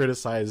to use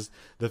criticize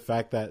the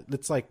fact that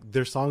it's like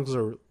their songs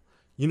are,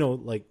 you know,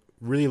 like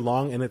really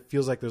long, and it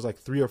feels like there's like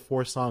 3 or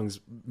 4 songs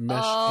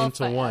meshed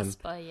into one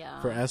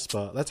aespa, for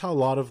aespa. That's how a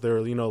lot of their,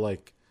 you know,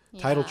 like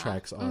title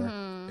tracks are.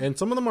 And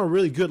some of them are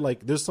really good.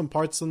 Like there's some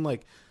parts in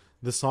like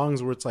the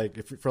songs where it's like,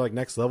 if for like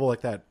Next Level,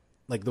 like that,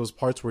 like those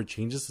parts where it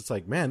changes, it's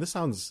like, man, this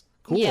sounds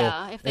cool.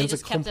 Yeah, if they and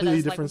just it's a kept completely it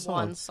as different like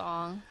one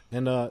song.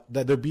 And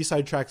that their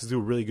B-side tracks do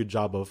a really good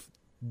job of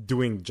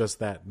doing just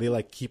that. They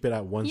like keep it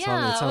at one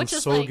song. And it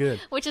sounds so good.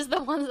 Which is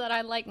the ones that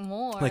I like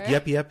more. Like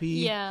Yeppy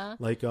Yeppy. Yeah.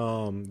 Like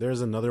there's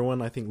another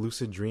one, I think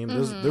Lucid Dream.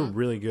 They're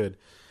really good.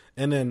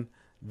 And then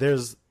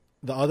there's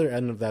the other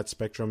end of that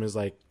spectrum is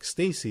like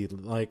Stacy.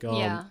 Like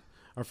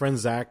our friend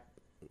Zach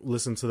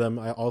listened to them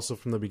also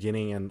from the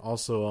beginning, and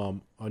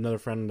also another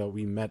friend that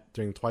we met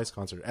during Twice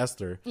concert,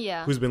 Esther,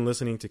 who's been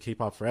listening to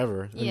K-pop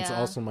forever, and it's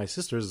also my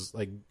sister's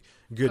like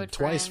good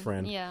Twice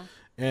friend.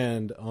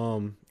 And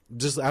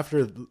just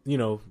after, you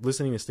know,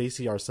 listening to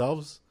Stacy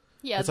ourselves,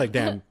 it's like,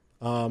 damn,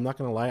 I'm not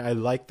gonna lie, I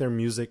like their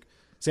music.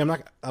 See, I'm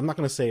not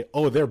gonna say,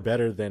 oh, they're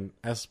better than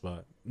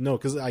aespa. No,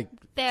 because they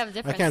have a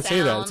different I can't sound.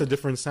 say that. It's a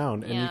different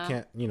sound, and you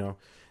can't, you know.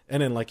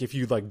 And then, like, if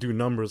you, like, do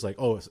numbers, like,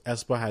 oh,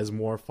 aespa has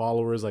more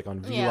followers, like,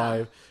 on V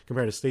Live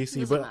compared to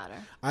Stacy. But matter.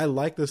 I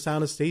like the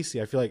sound of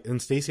Stacy. I feel like,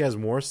 and Stacy has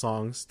more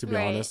songs, to be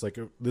honest. Like,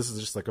 this is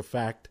just, like, a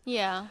fact.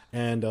 Yeah.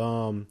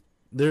 And,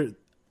 they're,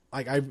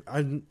 like,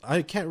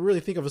 I can't really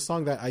think of a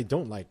song that I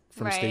don't like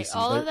from Stacy.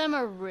 All of them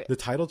are the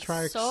title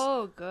tracks,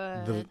 so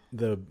good.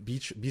 The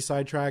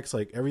B-side tracks,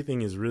 like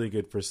everything is really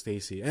good for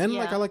Stacy. And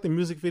like I like the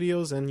music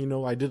videos, and you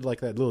know, I did like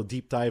that little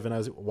deep dive, and I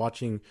was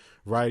watching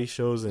variety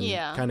shows and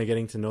kind of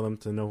getting to know them,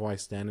 to know who I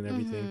stand and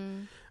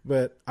everything.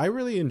 But I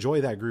really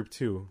enjoy that group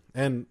too,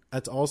 and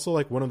that's also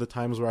like one of the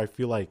times where I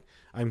feel like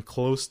I'm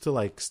close to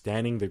like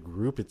standing the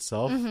group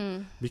itself,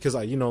 because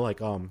I, you know, like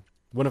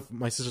one of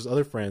my sister's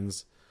other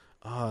friends.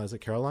 Is it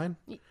Caroline?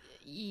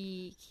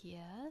 Yes.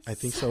 I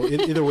think so.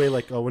 Either way,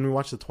 like when we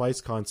watched the Twice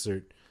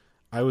concert,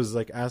 I was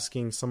like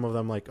asking some of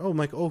them, like,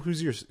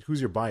 who's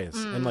your bias?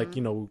 And like,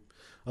 you know,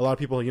 a lot of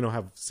people, you know,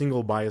 have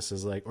single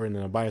biases, like, or in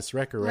a bias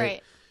wrecker,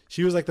 right?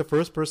 She was like the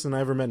first person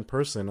I ever met in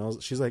person.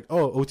 She's like,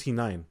 oh,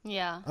 OT9.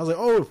 Yeah. I was like,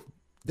 oh,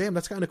 damn,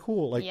 that's kind of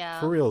cool. Like,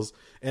 for reals.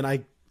 And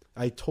I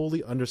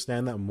totally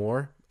understand that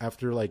more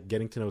after like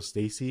getting to know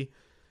Stacy.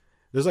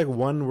 There's like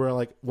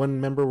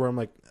one member where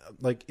I'm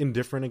like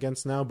indifferent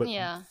against now, but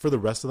for the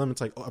rest of them, it's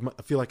like,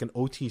 I feel like an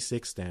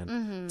OT6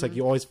 stan. It's like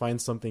you always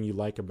find something you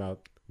like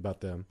about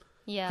them.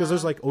 Yeah. Because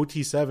there's like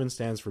OT7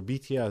 stands for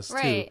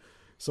BTS too.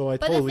 So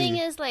but the thing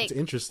is, like, it's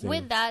interesting.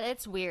 With that,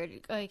 it's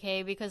weird,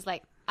 okay? Because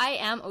like I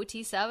am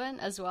OT7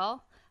 as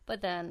well,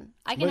 but then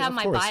I can have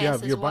my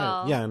bias as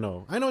well. Yeah,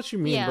 no, I know what you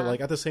mean, but like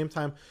at the same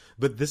time,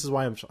 but this is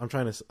why I'm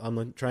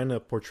trying to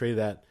portray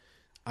that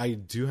I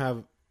do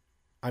have.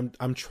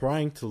 I'm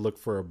trying to look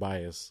for a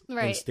bias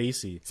in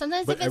Stacy.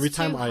 Sometimes but if every it's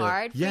time too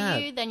hard for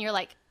you, then you're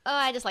like, oh,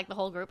 I just like the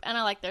whole group and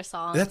I like their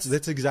songs.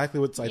 That's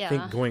exactly what's I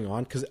think going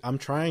on, because I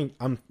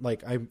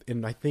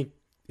think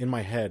in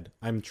my head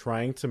I'm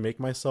trying to make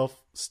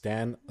myself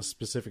stand a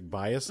specific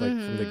bias like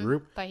from the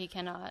group, but he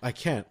cannot. I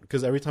can't,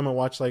 because every time I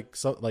watch like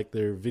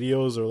their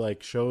videos or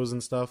like shows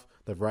and stuff,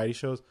 the variety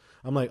shows,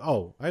 I'm like,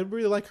 oh, I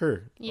really like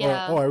her.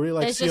 Yeah. Or I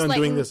really like Sion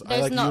doing this.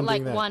 There's I like not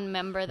like that. one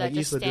member that like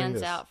just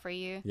stands out for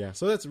you. Yeah.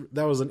 So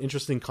that was an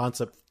interesting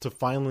concept to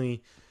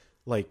finally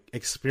like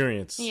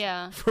experience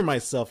for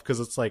myself, because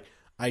it's like,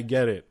 I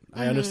get it.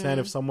 I understand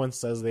if someone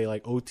says they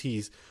like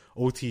OT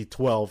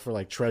 12 for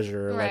like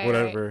Treasure or like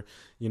whatever,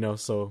 you know,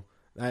 so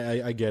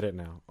I get it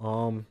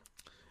now.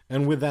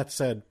 And with that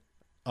said,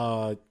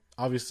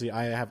 obviously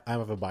I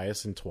have a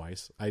bias in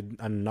Twice.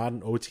 I'm not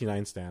an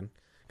OT9 stan.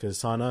 Because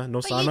Sana, no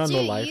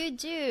life. You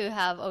do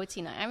have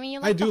OT9. I mean, you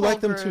like I do like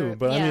them group. too,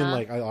 but I mean,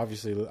 like, I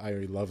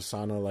love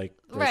Sana, like,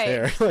 right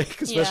there,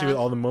 like, especially with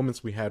all the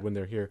moments we had when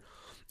they're here.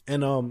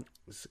 And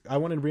I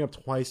wanted to bring up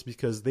Twice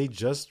because they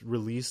just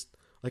released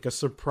like a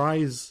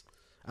surprise,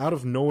 out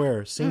of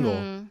nowhere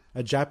single,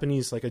 a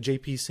Japanese, like a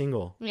JP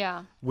single,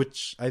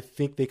 which I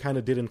think they kind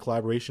of did in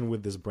collaboration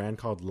with this brand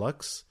called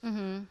Lux.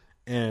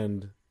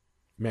 And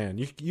man,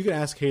 you can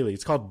ask Haley.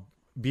 It's called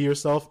Be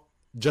Yourself.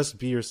 Just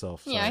Be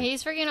Yourself. Sorry. Yeah,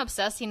 he's freaking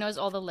obsessed. He knows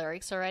all the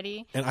lyrics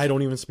already. And I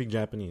don't even speak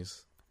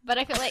Japanese. But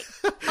I feel like,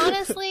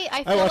 honestly,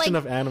 I watch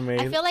enough anime.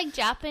 I feel like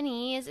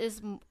Japanese is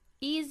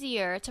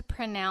easier to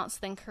pronounce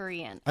than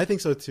Korean. I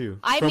think so too.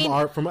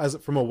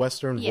 From a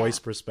Western voice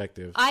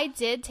perspective. I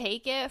did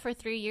take it for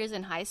 3 years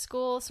in high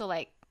school, so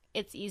like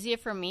it's easier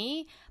for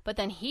me. But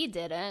then he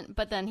didn't.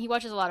 But then he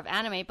watches a lot of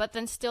anime. But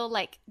then still,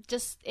 like,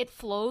 just it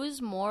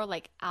flows more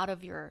like out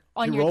of your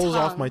tongue. It rolls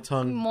off my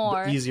tongue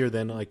more easier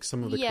than like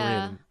some of the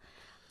Korean.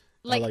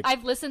 Like,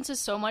 I've listened to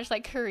so much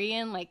like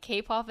Korean, like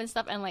K-pop and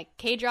stuff, and like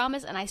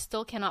K-dramas, and I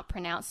still cannot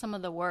pronounce some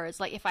of the words.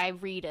 Like if I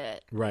read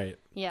it, right?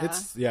 Yeah,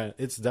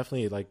 it's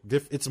definitely like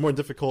it's more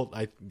difficult,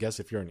 I guess,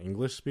 if you're an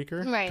English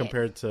speaker, right?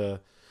 Compared to,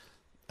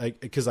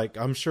 because like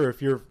I'm sure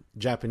if you're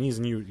Japanese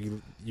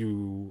and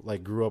you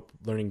like grew up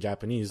learning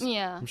Japanese,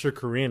 I'm sure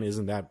Korean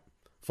isn't that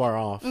far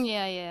off.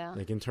 Yeah.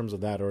 Like in terms of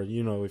that, or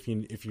if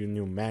you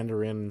knew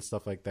Mandarin and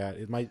stuff like that,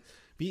 it might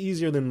be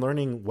easier than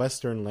learning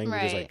Western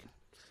languages, like.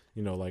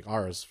 Like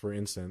ours, for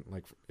instance,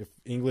 like if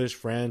English,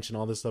 French, and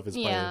all this stuff is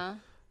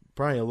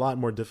probably a lot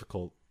more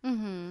difficult.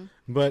 Mm-hmm.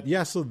 But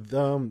yeah, so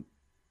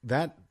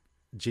that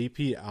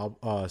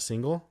JP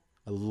single,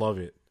 I love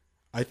it.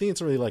 I think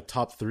it's really like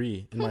top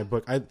 3 in my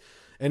book. And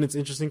it's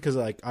interesting because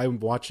like I'm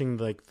watching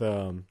like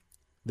the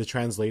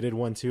translated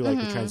one too, like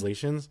the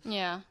translations.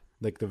 Yeah.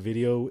 Like the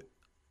video,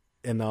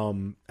 and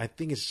I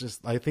think it's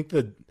just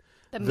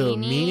the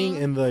meaning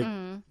and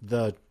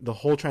the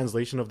whole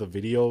translation of the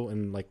video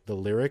and like the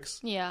lyrics.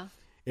 Yeah.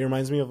 It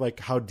reminds me of like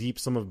how deep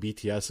some of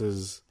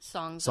BTS's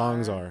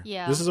songs are.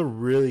 Yeah. This is a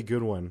really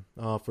good one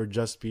for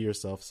Just Be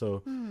Yourself.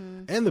 So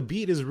and the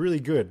beat is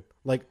really good.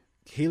 Like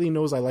Haley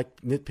knows I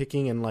like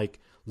nitpicking and like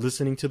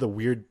listening to the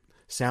weird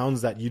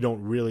sounds that you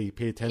don't really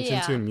pay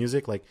attention to in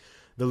music, like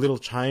the little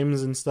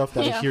chimes and stuff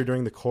that I hear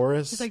during the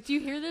chorus. It's like, do you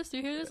hear this?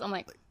 I'm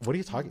like, what are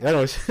you talking? I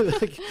don't know.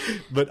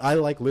 But I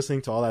like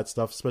listening to all that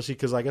stuff, especially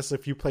because I guess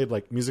if you played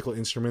like musical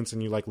instruments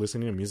and you like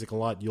listening to music a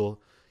lot, you'll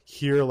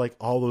hear like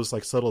all those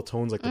like subtle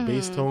tones, like the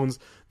bass tones,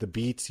 the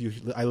beats.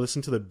 I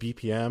listen to the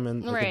BPM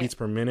and like, the beats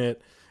per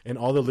minute and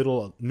all the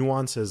little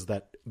nuances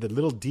the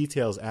little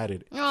details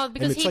added. Oh,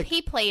 because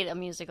he played a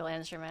musical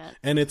instrument,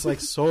 and it's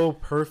like so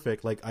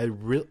perfect. Like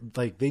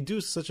they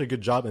do such a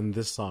good job in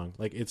this song.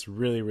 Like it's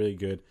really, really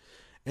good.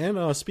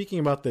 And speaking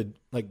about the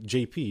like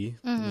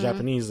JP,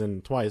 Japanese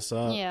and Twice,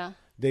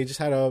 they just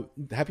had a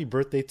happy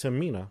birthday to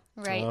Mina,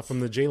 from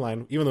the J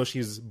line. Even though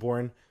she's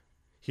born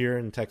here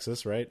in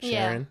Texas, right?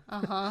 Sharon.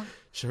 Yeah.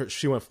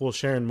 She went full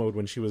Sharon mode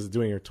when she was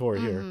doing her tour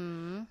here.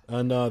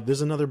 And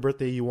there's another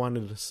birthday you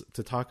wanted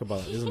to talk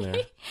about, isn't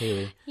there,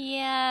 Haley?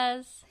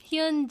 Yes,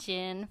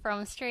 Hyunjin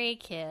from Stray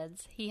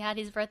Kids. He had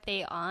his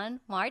birthday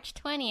on March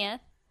 20th.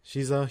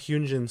 She's a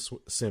Hyunjin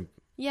simp.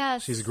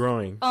 Yes. She's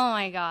growing. Oh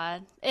my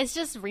god. It's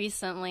just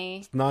recently.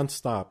 It's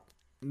nonstop.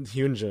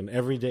 Hyunjin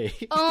every day.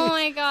 Oh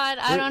my god.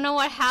 I don't know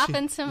what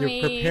happened to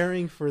me. You're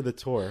preparing for the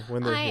tour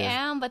when they're here. I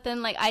am, but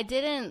then like I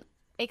didn't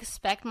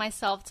expect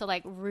myself to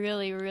like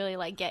really, really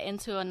like get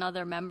into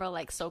another member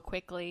like so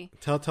quickly.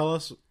 Tell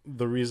us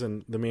the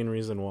main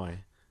reason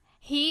why.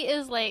 He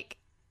is like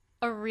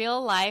a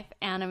real life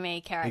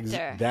anime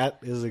character. That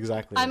is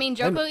exactly. I mean,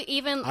 Joko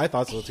I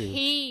thought so too.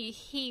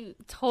 He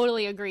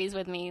totally agrees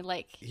with me.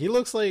 Like he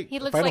looks like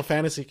Final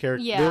Fantasy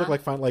character. Yeah. They look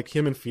like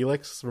him and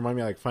Felix remind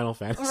me of like Final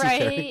Fantasy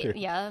character.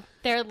 Yeah,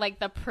 they're like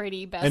the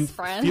pretty best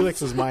friends.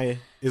 Felix is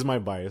my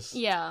bias.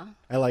 Yeah,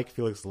 I like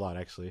Felix a lot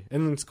actually,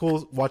 and it's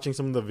cool watching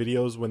some of the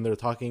videos when they're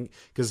talking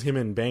because him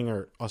and Bang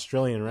are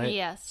Australian, right?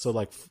 Yes. So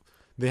like.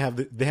 They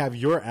have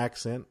your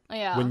accent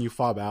when you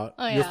fob out.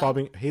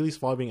 Haley's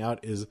fobbing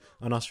out is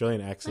an Australian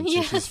accent.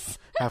 So she's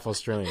half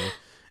Australian.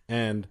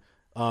 And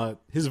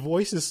his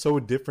voice is so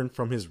different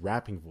from his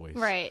rapping voice.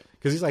 Right.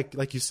 Because he's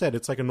like you said,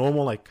 it's like a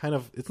normal, like kind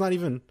of, it's not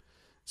even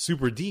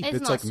super deep.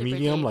 It's like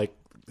medium, deep. Like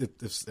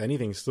if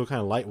anything, it's still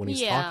kind of light when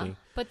he's talking.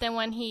 But then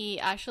when he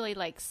actually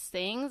like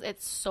sings,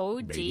 it's so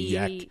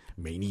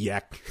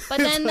Maniac. But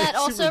then that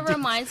also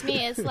reminds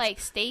me, it's like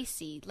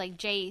Stacy, like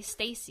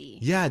Stacy.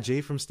 Yeah,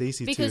 Jay from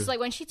Stacy too. Because like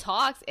when she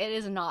talks,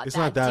 it's not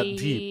that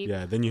deep.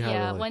 Yeah, then you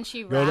have when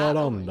she raps.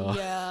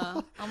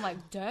 I'm like,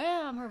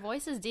 damn, her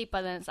voice is deep,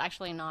 but then it's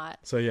actually not.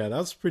 So yeah, that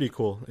was pretty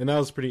cool, and that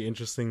was pretty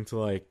interesting to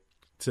like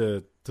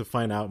to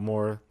find out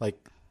more like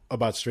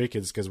about Stray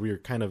Kids because we were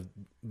kind of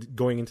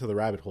going into the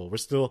rabbit hole. We're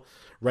still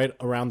right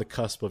around the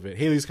cusp of it.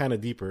 Haley's kind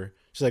of deeper.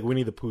 She's like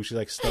Winnie the Pooh. She's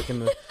like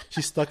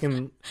stuck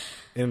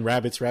in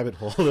Rabbit's rabbit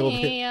hole a little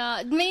bit.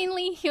 Yeah,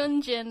 mainly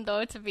Hyunjin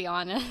though, to be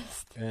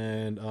honest.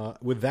 And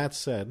with that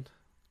said,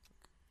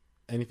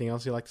 anything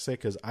else you'd like to say?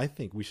 Because I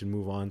think we should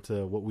move on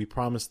to what we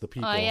promised the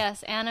people. Oh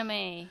yes,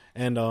 anime.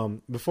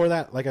 And before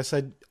that, like I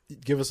said,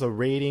 give us a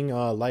rating,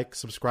 like,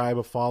 subscribe,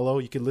 a follow.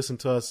 You can listen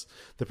to us,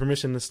 the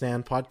Permission to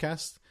Stand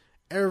podcast,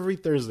 every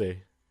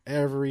Thursday.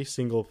 Every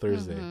single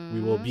Thursday. We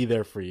will be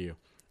there for you.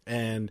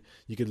 And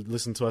you could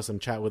listen to us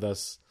and chat with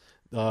us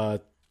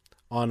on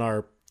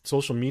our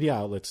social media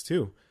outlets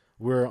too.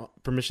 We're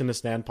Permission to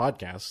Stand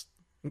podcast.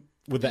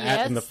 with the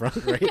at in the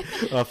front,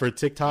 right? For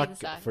TikTok,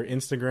 for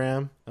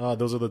Instagram.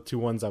 Those are the two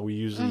ones that we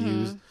usually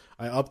use.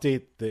 I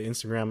update the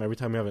Instagram every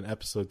time we have an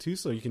episode too,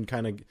 so you can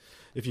kind of,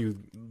 if you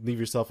leave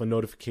yourself a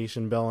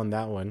notification bell on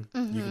that one,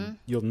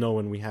 you'll know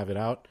when we have it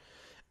out.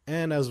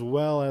 And as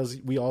well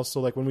as we also,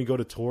 like, when we go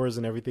to tours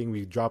and everything,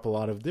 we drop a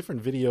lot of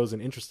different videos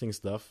and interesting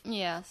stuff.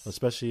 Yes.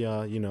 Especially,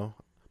 you know,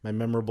 my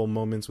memorable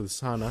moments with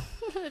Sana.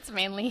 It's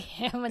mainly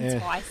him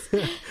and twice.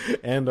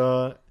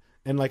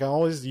 And like I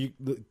always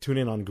tune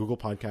in on Google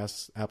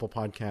Podcasts, Apple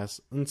Podcasts,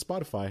 and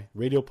Spotify,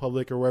 Radio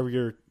Public, or wherever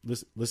you're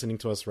listening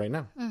to us right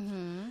now.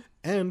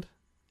 And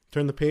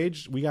turn the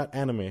page, we got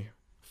anime.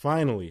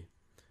 Finally.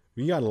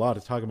 We got a lot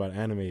to talk about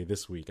anime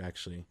this week,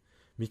 actually.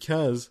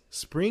 Because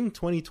spring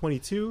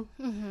 2022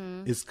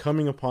 is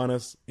coming upon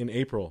us in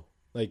April.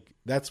 Like,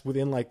 that's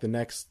within like the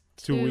next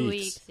 2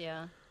 weeks.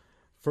 Yeah.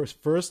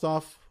 First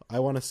off, I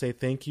want to say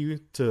thank you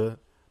to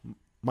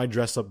my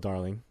dress up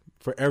darling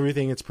for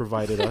everything it's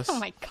provided us. Oh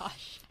my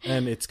gosh.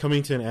 And it's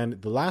coming to an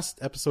end. The last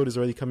episode is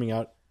already coming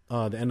out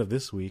the end of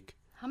this week.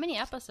 How many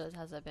episodes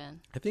has it been?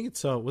 I think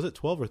it's was it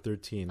 12 or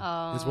 13?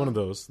 It's one of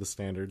those, the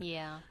standard.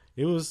 Yeah.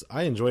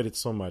 I enjoyed it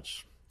so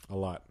much. A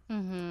lot.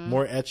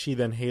 More ecchi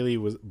than Haley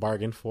was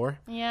bargained for.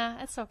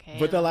 Yeah, it's okay.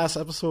 But the last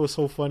episode was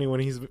so funny when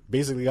he's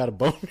basically got a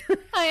boner.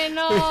 I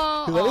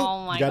know. Like,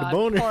 oh my god,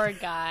 poor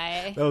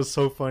guy. That was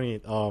so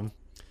funny. And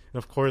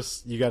of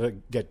course, you gotta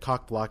get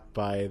cock blocked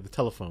by the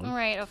telephone.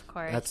 Right, of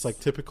course. That's like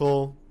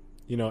typical,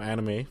 you know,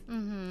 anime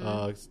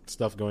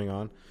stuff going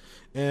on.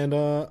 And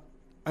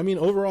I mean,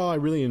 overall, I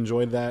really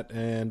enjoyed that.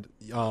 And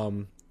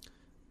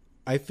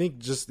I think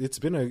just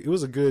it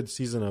was a good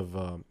season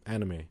of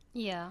anime.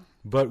 Yeah.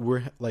 But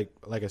we're like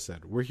I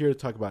said, we're here to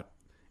talk about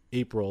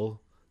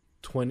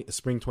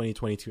spring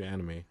 2022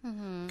 anime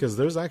because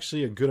there's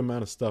actually a good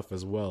amount of stuff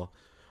as well.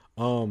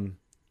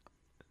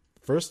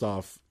 First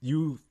off,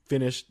 you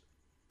finished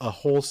a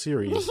whole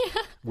series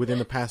within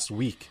the past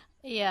week.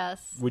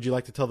 Yes. Would you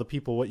like to tell the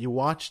people what you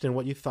watched and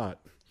what you thought?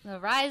 The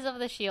Rise of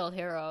the Shield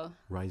Hero.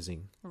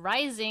 Rising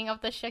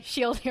of the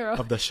Shield Hero.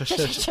 Of the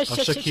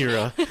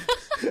Shakira.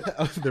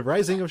 The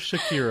Rising of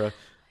Shakira.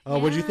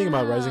 What did you think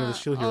about Rising of the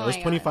Shield Hero? It was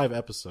 25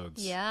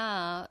 episodes.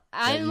 Yeah.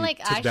 I'm like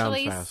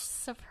actually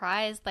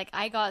surprised. Like,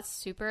 I got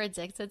super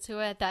addicted to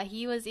it that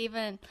he was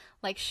even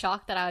like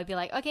shocked that I would be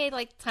like, okay,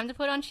 like time to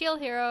put on Shield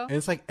Hero. And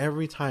it's like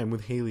every time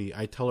with Haley,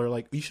 I tell her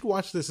like, you should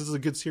watch this. This is a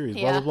good series,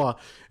 blah, blah, blah.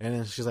 And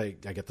then she's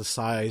like, I get the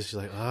size. She's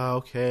like, oh,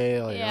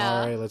 okay. Like,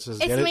 all right, let's just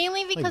get it. It's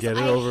mainly because I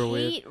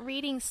hate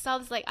reading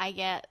subs. Like, I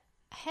get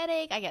a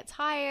headache. I get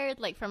tired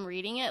like from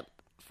reading it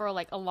for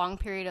like a long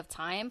period of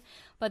time.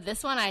 But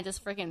this one I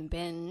just freaking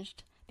binged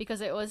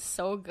because it was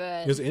so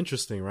good. It was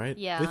interesting, right?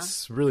 Yeah.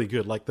 It's really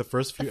good. Like the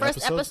first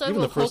episodes. Episode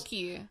will hook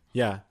you.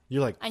 Yeah.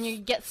 You're like... And you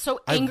get so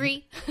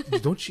angry.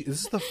 Don't you...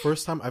 This is the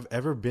first time I've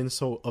ever been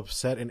so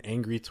upset and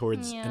angry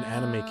towards an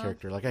anime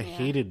character. Like I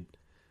hated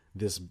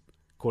this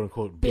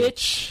quote-unquote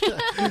bitch.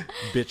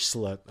 Bitch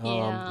slut.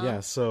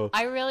 Yeah, so...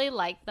 I really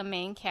like the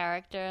main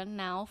character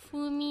now,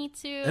 Fumi,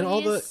 too. And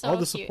all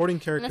the supporting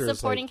characters. And the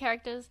supporting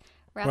characters...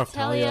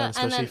 Raptalia,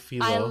 and then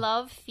Philo. I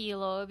love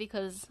Philo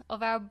because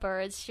of our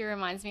birds. She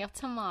reminds me of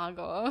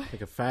Tamago.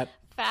 Like a fat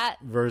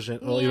version,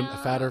 well, even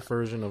a fatter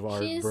version of our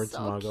bird so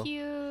Tamago.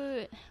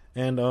 Cute.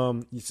 And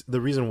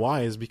the reason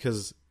why is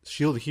because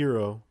Shield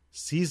Hero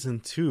Season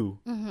 2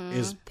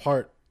 is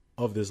part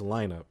of this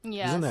lineup.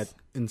 Yes. Isn't that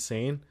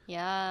insane?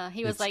 Yeah,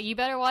 he was like, "You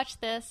better watch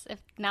this. If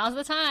now's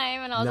the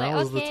time," and I was like, "Okay."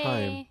 Now's the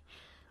time.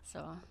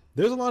 So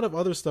there's a lot of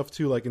other stuff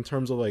too, like in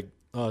terms of like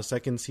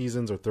second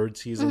seasons or third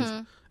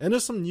seasons, and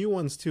there's some new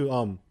ones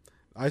too.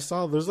 I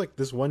saw there's like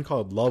this one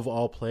called Love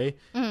All Play,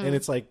 and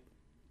it's like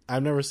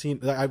I've never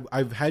seen.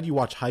 I've had you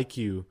watch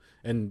Haikyuu,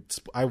 and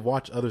I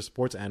watch other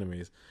sports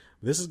animes.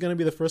 This is gonna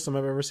be the first time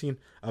I've ever seen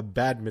a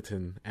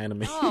badminton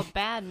anime. Oh,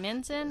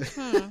 badminton!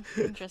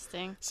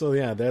 Interesting. So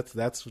yeah, that's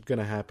what's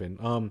gonna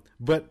happen.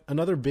 But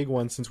another big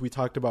one, since we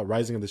talked about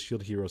Rising of the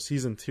Shield Hero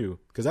Season 2,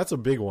 because that's a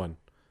big one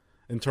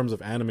in terms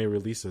of anime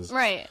releases.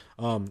 Right.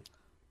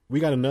 We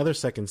got another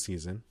second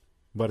season,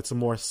 but it's a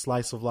more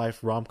slice of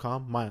life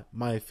rom-com.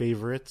 My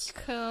favorites.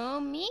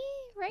 Komi,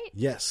 right?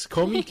 Yes,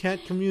 Komi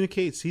Can't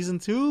Communicate Season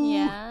 2.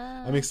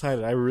 Yeah. I'm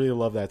excited. I really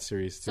love that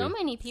series too. So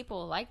many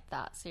people like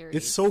that series.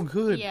 It's so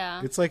good.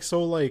 Yeah. It's like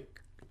so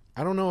like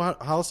I don't know how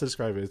else to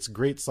describe it. It's a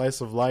great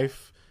slice of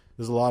life.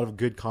 There's a lot of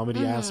good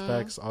comedy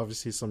aspects,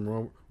 obviously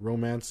some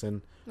romance,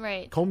 and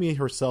Komi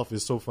herself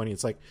is so funny.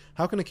 It's like,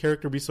 how can a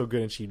character be so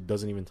good and she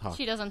doesn't even talk?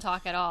 She doesn't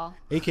talk at all.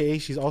 AKA,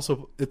 she's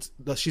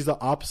the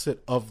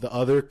opposite of the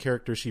other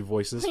character she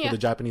voices for the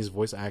Japanese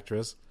voice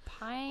actress,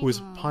 who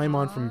is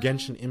Paimon from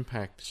Genshin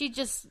Impact. She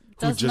just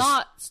does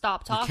not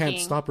stop talking. You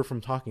can't stop her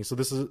from talking. So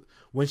this is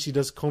when she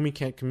does Komi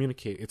Can't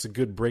Communicate. It's a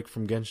good break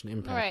from Genshin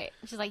Impact. Right.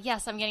 She's like,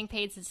 yes, I'm getting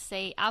paid to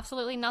say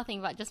absolutely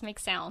nothing but just make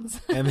sounds.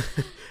 and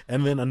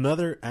then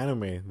another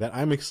anime that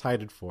I'm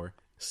excited for,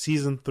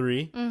 Season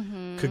 3,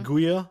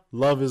 Kaguya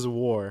Love is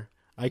War.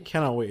 I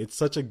cannot wait. It's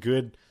such a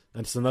good...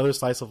 It's another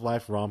slice of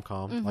life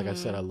rom-com. Like I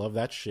said, I love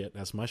that shit.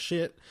 That's my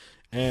shit.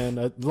 And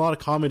a lot of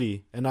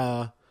comedy. And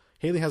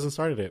Haley hasn't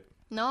started it.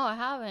 No, I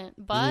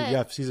haven't. But you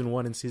have season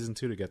 1 and season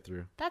 2 to get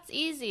through. That's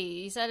easy.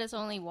 You said it's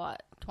only,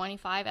 what,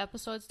 25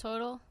 episodes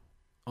total?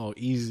 Oh,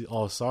 easy.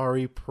 Oh,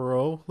 sorry,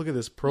 pro. Look at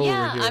this pro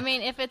over here. Yeah, I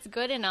mean, if it's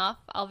good enough,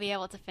 I'll be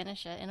able to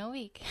finish it in a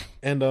week.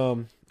 And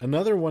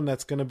another one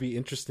that's going to be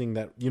interesting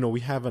that,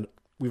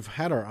 we've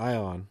had our eye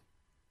on,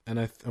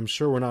 and I'm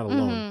sure we're not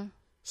alone.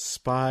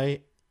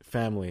 Spy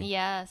Family.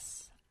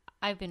 Yes.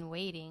 I've been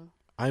waiting.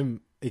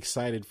 I'm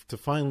excited to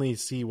finally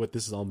see what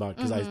this is all about,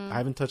 because I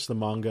haven't touched the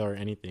manga or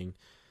anything.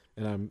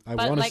 And I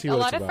want to see what it's about. A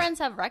lot of friends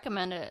have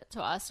recommended it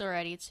to us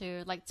already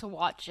to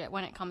watch it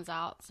when it comes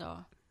out. So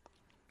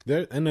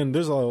and then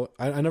there's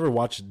I never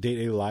watched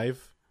Date A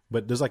Live,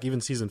 but there's like even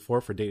season 4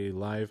 for Date A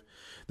Live.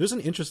 There's an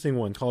interesting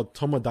one called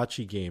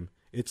Tomodachi Game.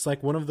 It's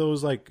like one of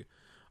those like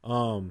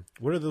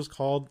what are those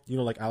called?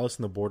 Like Alice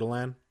in the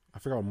Borderland. I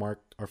forgot what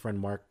our friend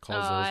Mark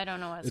calls those. I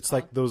don't know what it's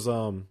called. Like those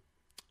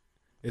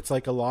it's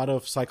like a lot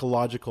of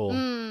psychological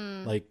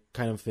like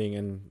kind of thing,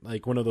 and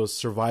like one of those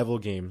survival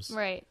games.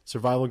 Right.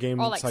 Survival game,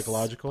 like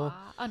psychological.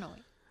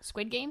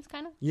 Squid Games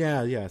kind of?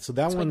 Yeah. So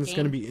that one's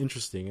going to be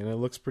interesting, and it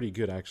looks pretty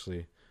good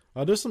actually.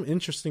 There's some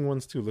interesting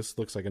ones too. This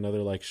looks like another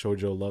like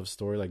shoujo love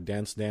story, like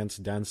Dance Dance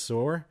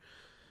Danceur.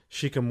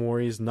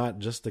 Shikamori's not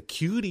just a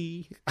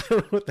cutie. I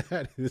don't know what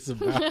that is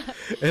about.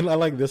 And I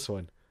like this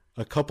one.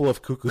 A Couple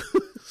of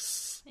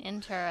Cuckoos.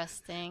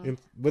 Interesting.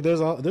 But there's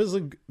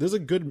a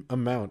good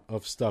amount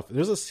of stuff.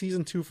 There's a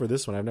season 2 for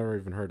this one I've never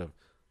even heard of.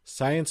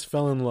 Science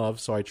fell in love,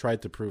 so I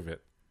tried to prove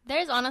it.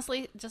 There's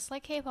honestly, just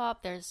like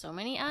K-pop, there's so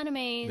many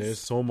animes. There's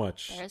so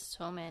much. There's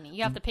so many.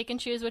 You have to pick and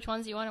choose which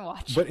ones you want to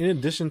watch. But in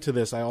addition to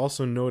this, I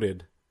also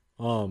noted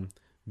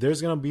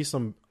there's going to be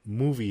some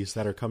movies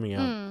that are coming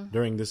out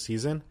during this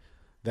season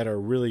that are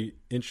really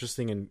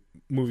interesting, and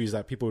movies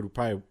that people would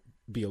probably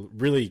be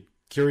really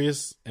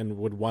curious and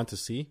would want to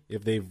see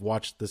if they've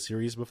watched the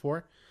series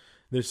before.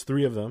 There's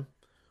 3 of them.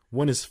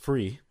 One is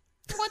free.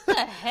 What the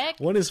heck?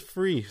 One is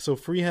free. So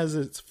Free has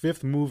its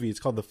 5th movie. It's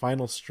called The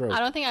Final Stroke. I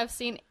don't think I've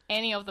seen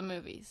any of the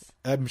movies.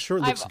 I'm sure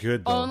it looks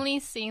good, though. I've only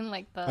seen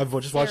like the I've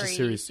just watched the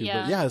series too.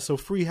 Yeah. But yeah, so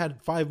Free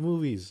had 5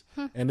 movies.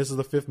 And this is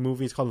the 5th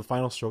movie. It's called The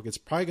Final Stroke. It's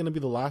probably going to be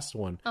the last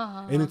one.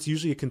 And it's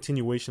usually a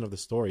continuation of the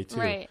story too.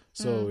 Right.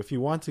 So if you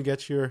want to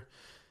get your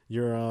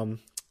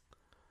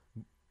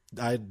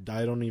I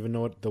don't even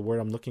know what the word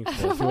I'm looking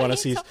for. If you want to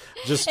see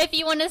just if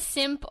you want to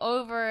simp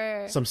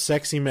over some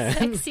sexy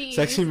men,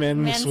 sexy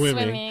men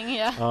swimming.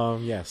 Yeah.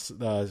 Yes.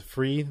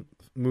 Free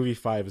movie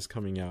 5 is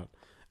coming out.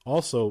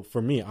 Also,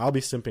 for me, I'll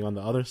be simping on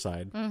the other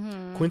side.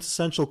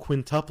 Quintessential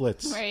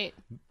Quintuplets. Right.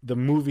 The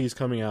movie is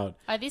coming out,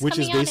 which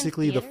is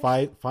basically the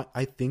 5.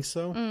 I think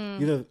so.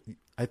 Either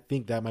I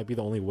think that might be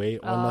the only way,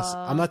 unless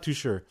I'm not too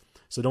sure.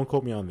 So don't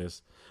quote me on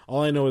this.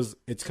 All I know is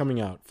it's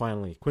coming out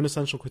finally.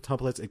 Quintessential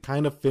Quintuplets. It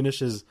kind of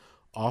finishes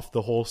off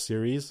the whole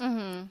series,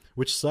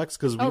 which sucks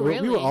because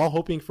we were all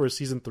hoping for a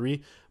season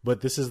 3,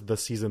 but this is the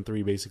season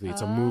 3 basically.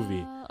 It's a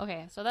movie.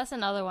 Okay, so that's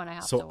another one I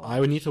have to watch. So I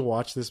would need to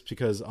watch this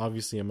because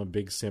obviously I'm a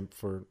big simp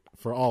for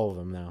all of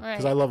them now,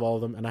 because I love all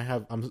of them, and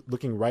I'm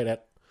looking right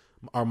at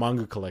our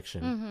manga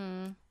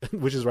collection,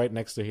 which is right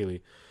next to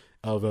Haley,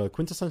 of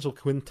Quintessential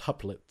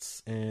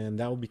Quintuplets, and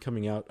that will be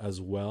coming out as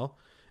well.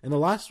 And the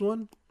last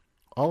one,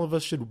 all of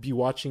us should be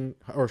watching,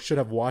 or should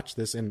have watched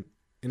this in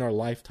our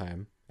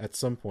lifetime at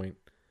some point.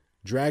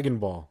 Dragon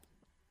Ball.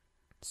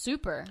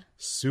 Super.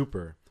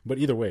 But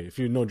either way, if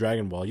you know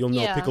Dragon Ball, you'll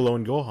know Piccolo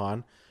and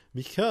Gohan,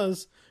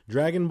 because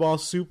Dragon Ball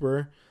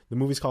Super, the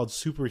movie's called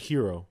Super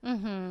Hero.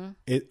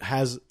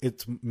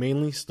 It's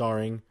mainly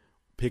starring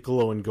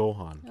Piccolo and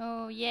Gohan.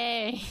 Oh,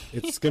 yay.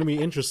 It's going to be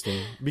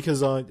interesting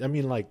because, like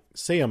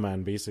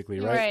Saiyaman,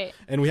 basically, right?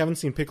 And we haven't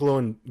seen Piccolo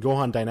and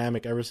Gohan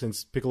dynamic ever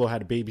since Piccolo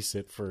had to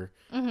babysit for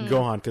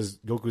Gohan, because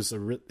Goku's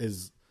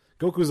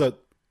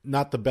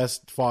not the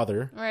best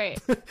father. Right.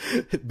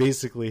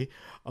 Basically.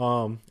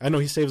 I know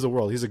he saves the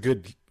world. He's a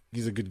good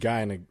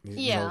guy and a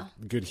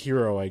good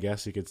hero, I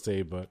guess you could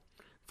say, but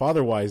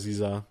father-wise,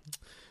 he's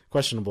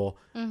questionable.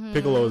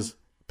 Piccolo's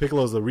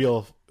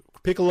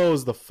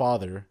the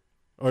father.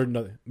 Or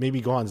no,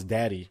 maybe Gohan's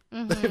daddy,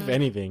 if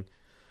anything.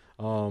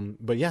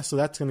 But yeah, so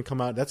that's going to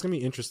come out. That's going to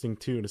be interesting,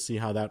 too, to see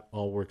how that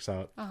all works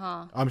out.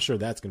 I'm sure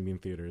that's going to be in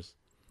theaters.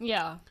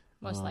 Yeah,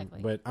 most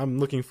likely. But I'm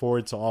looking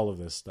forward to all of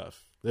this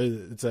stuff.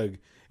 It's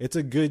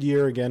a good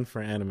year again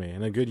for anime,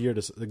 and a good way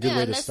to start it.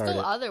 Yeah, there's still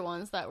other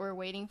ones that we're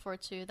waiting for,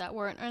 too, that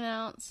weren't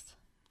announced.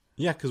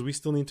 Yeah, because we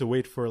still need to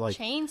wait for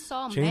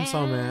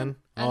Chainsaw Man.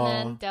 And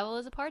then Devil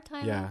is a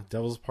Part-Timer. Yeah,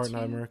 Devil's a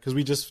Part-Timer. Because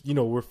we just,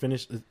 we're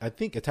finished. I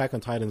think Attack on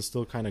Titan is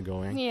still kind of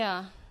going.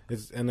 Yeah.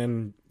 And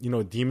then,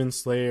 Demon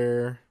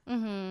Slayer.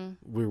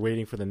 We're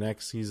waiting for the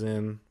next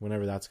season,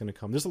 whenever that's going to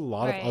come. There's a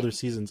lot of other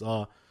seasons.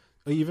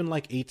 Even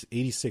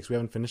 86, we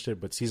haven't finished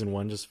it, but season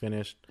 1 just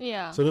finished.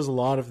 Yeah. So there's a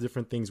lot of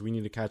different things we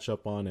need to catch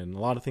up on, and a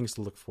lot of things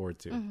to look forward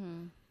to.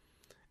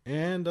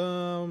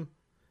 And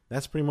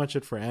that's pretty much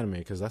it for anime,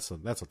 because that's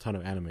a ton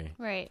of anime.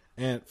 Right.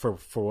 And for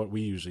what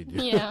we usually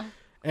do. Yeah.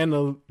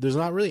 And there's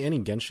not really any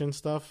Genshin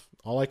stuff.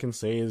 All I can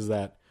say is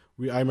that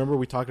I remember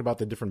we talked about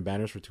the different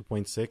banners for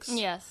 2.6.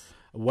 Yes.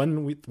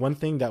 One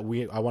thing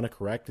that I want to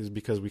correct is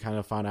because we kind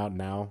of found out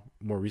now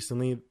more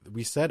recently.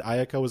 We said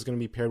Ayaka was going to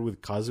be paired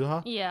with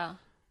Kazuha. Yeah.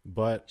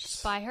 But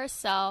she's by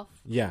herself.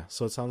 Yeah,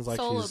 so it sounds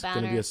like she's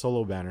going to be a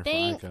solo banner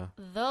Thank for Ayaka.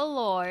 The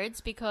Lords,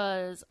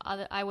 because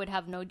I would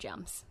have no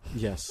gems.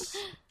 Yes.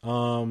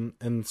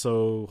 And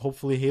so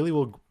hopefully Haley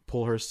will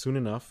pull her soon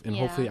enough, and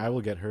hopefully I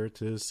will get her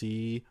to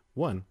C1.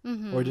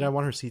 Mm-hmm. Or did I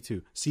want her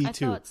C2? C2. I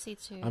thought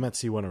C2. I'm at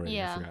C1 already.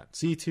 Yeah. I forgot.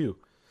 C2.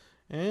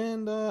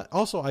 And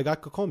also, I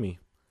got Kokomi.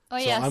 Oh,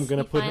 so yes. I'm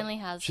gonna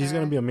she's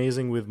going to be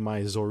amazing with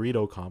my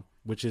Zorito comp,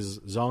 which is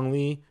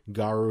Zhongli,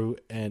 Garu,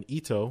 and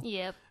Ito.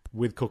 Yep.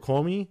 With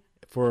Kokomi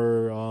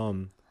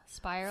for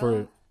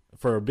Spiral.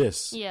 For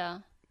Abyss.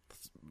 Yeah.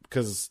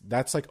 Because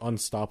that's like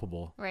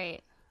unstoppable.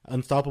 Right.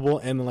 Unstoppable,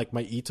 and like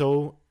my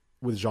Ito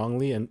with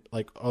Zhongli, and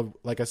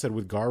like I said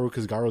with Garu,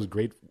 because Garu's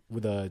great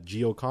with a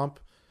Geo comp.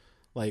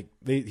 Like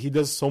he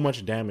does so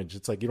much damage.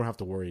 It's like you don't have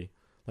to worry.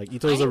 Like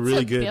Ito's a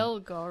really good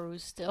build Garu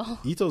still.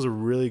 Ito's a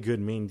really good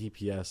main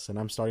DPS, and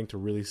I'm starting to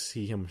really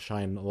see him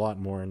shine a lot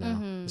more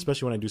now,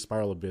 especially when I do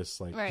Spiral Abyss.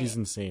 Like he's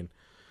insane.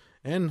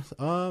 And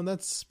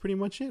that's pretty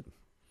much it.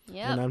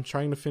 Yeah. And I'm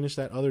trying to finish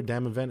that other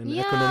damn event in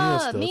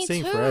Economia still. It's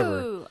saying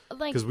forever.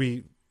 Because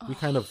we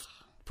kind of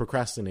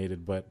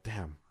procrastinated, but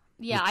damn.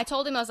 Yeah, I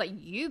told him, I was like,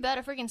 you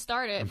better freaking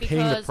start it. I'm because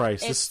paying the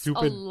price. This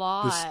stupid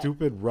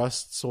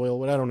rust soil.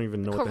 What I don't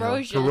even know Corrosion.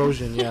 what the hell.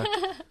 Corrosion, yeah.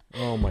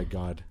 Oh my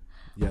god.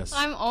 Yes.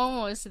 I'm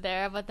almost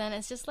there, but then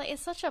it's just like,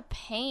 it's such a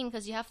pain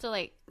because you have to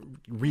like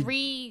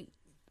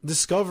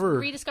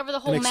rediscover the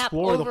whole map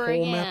over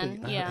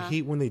again. I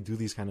hate when they do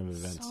these kind of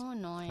events. So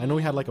annoying. I know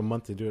we had like a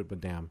month to do it, but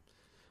damn.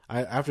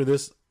 After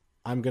this,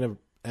 I'm going to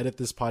edit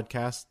this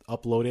podcast,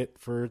 upload it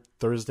for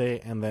Thursday,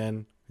 and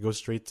then go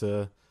straight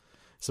to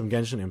some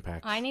Genshin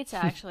Impact. I need to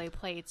actually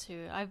play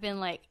too. I've been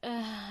like,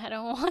 I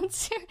don't want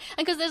to.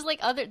 Because there's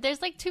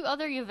like 2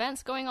 other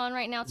events going on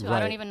right now too. Right. I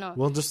don't even know.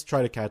 We'll just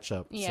try to catch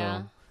up.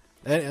 Yeah.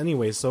 So.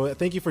 Anyway, so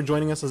thank you for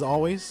joining us as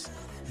always.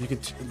 You can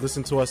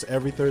listen to us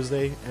every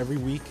Thursday, every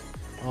week.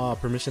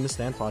 Permission to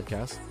Stand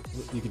podcast.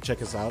 You can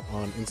check us out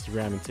on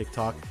Instagram and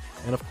TikTok.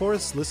 And of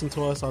course, listen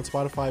to us on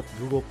Spotify,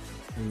 Google,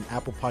 and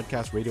Apple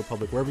Podcasts, Radio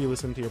Public, wherever you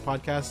listen to your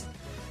podcast.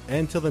 And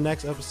until the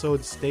next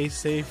episode, stay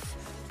safe.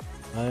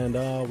 And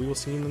we will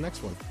see you in the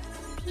next one.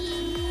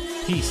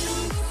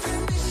 Peace.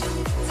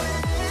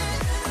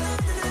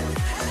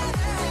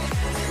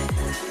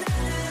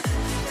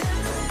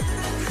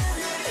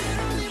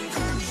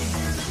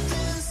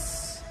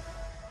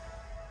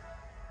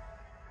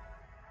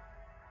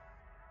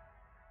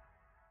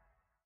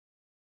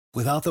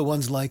 Without the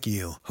ones like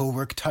you, who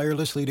work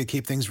tirelessly to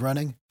keep things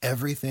running,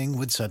 everything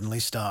would suddenly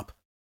stop.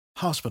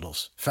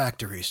 Hospitals,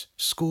 factories,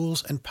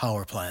 schools, and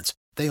power plants,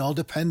 they all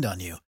depend on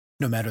you.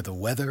 No matter the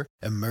weather,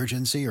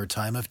 emergency, or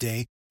time of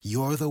day,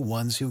 you're the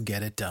ones who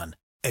get it done.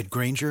 At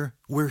Grainger,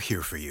 we're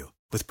here for you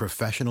with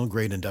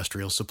professional-grade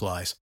industrial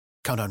supplies.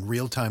 Count on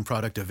real-time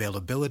product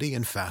availability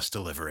and fast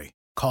delivery.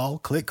 Call,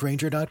 click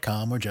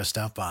Grainger.com, or just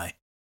stop by.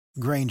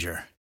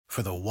 Grainger,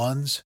 for the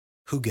ones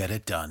who get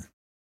it done.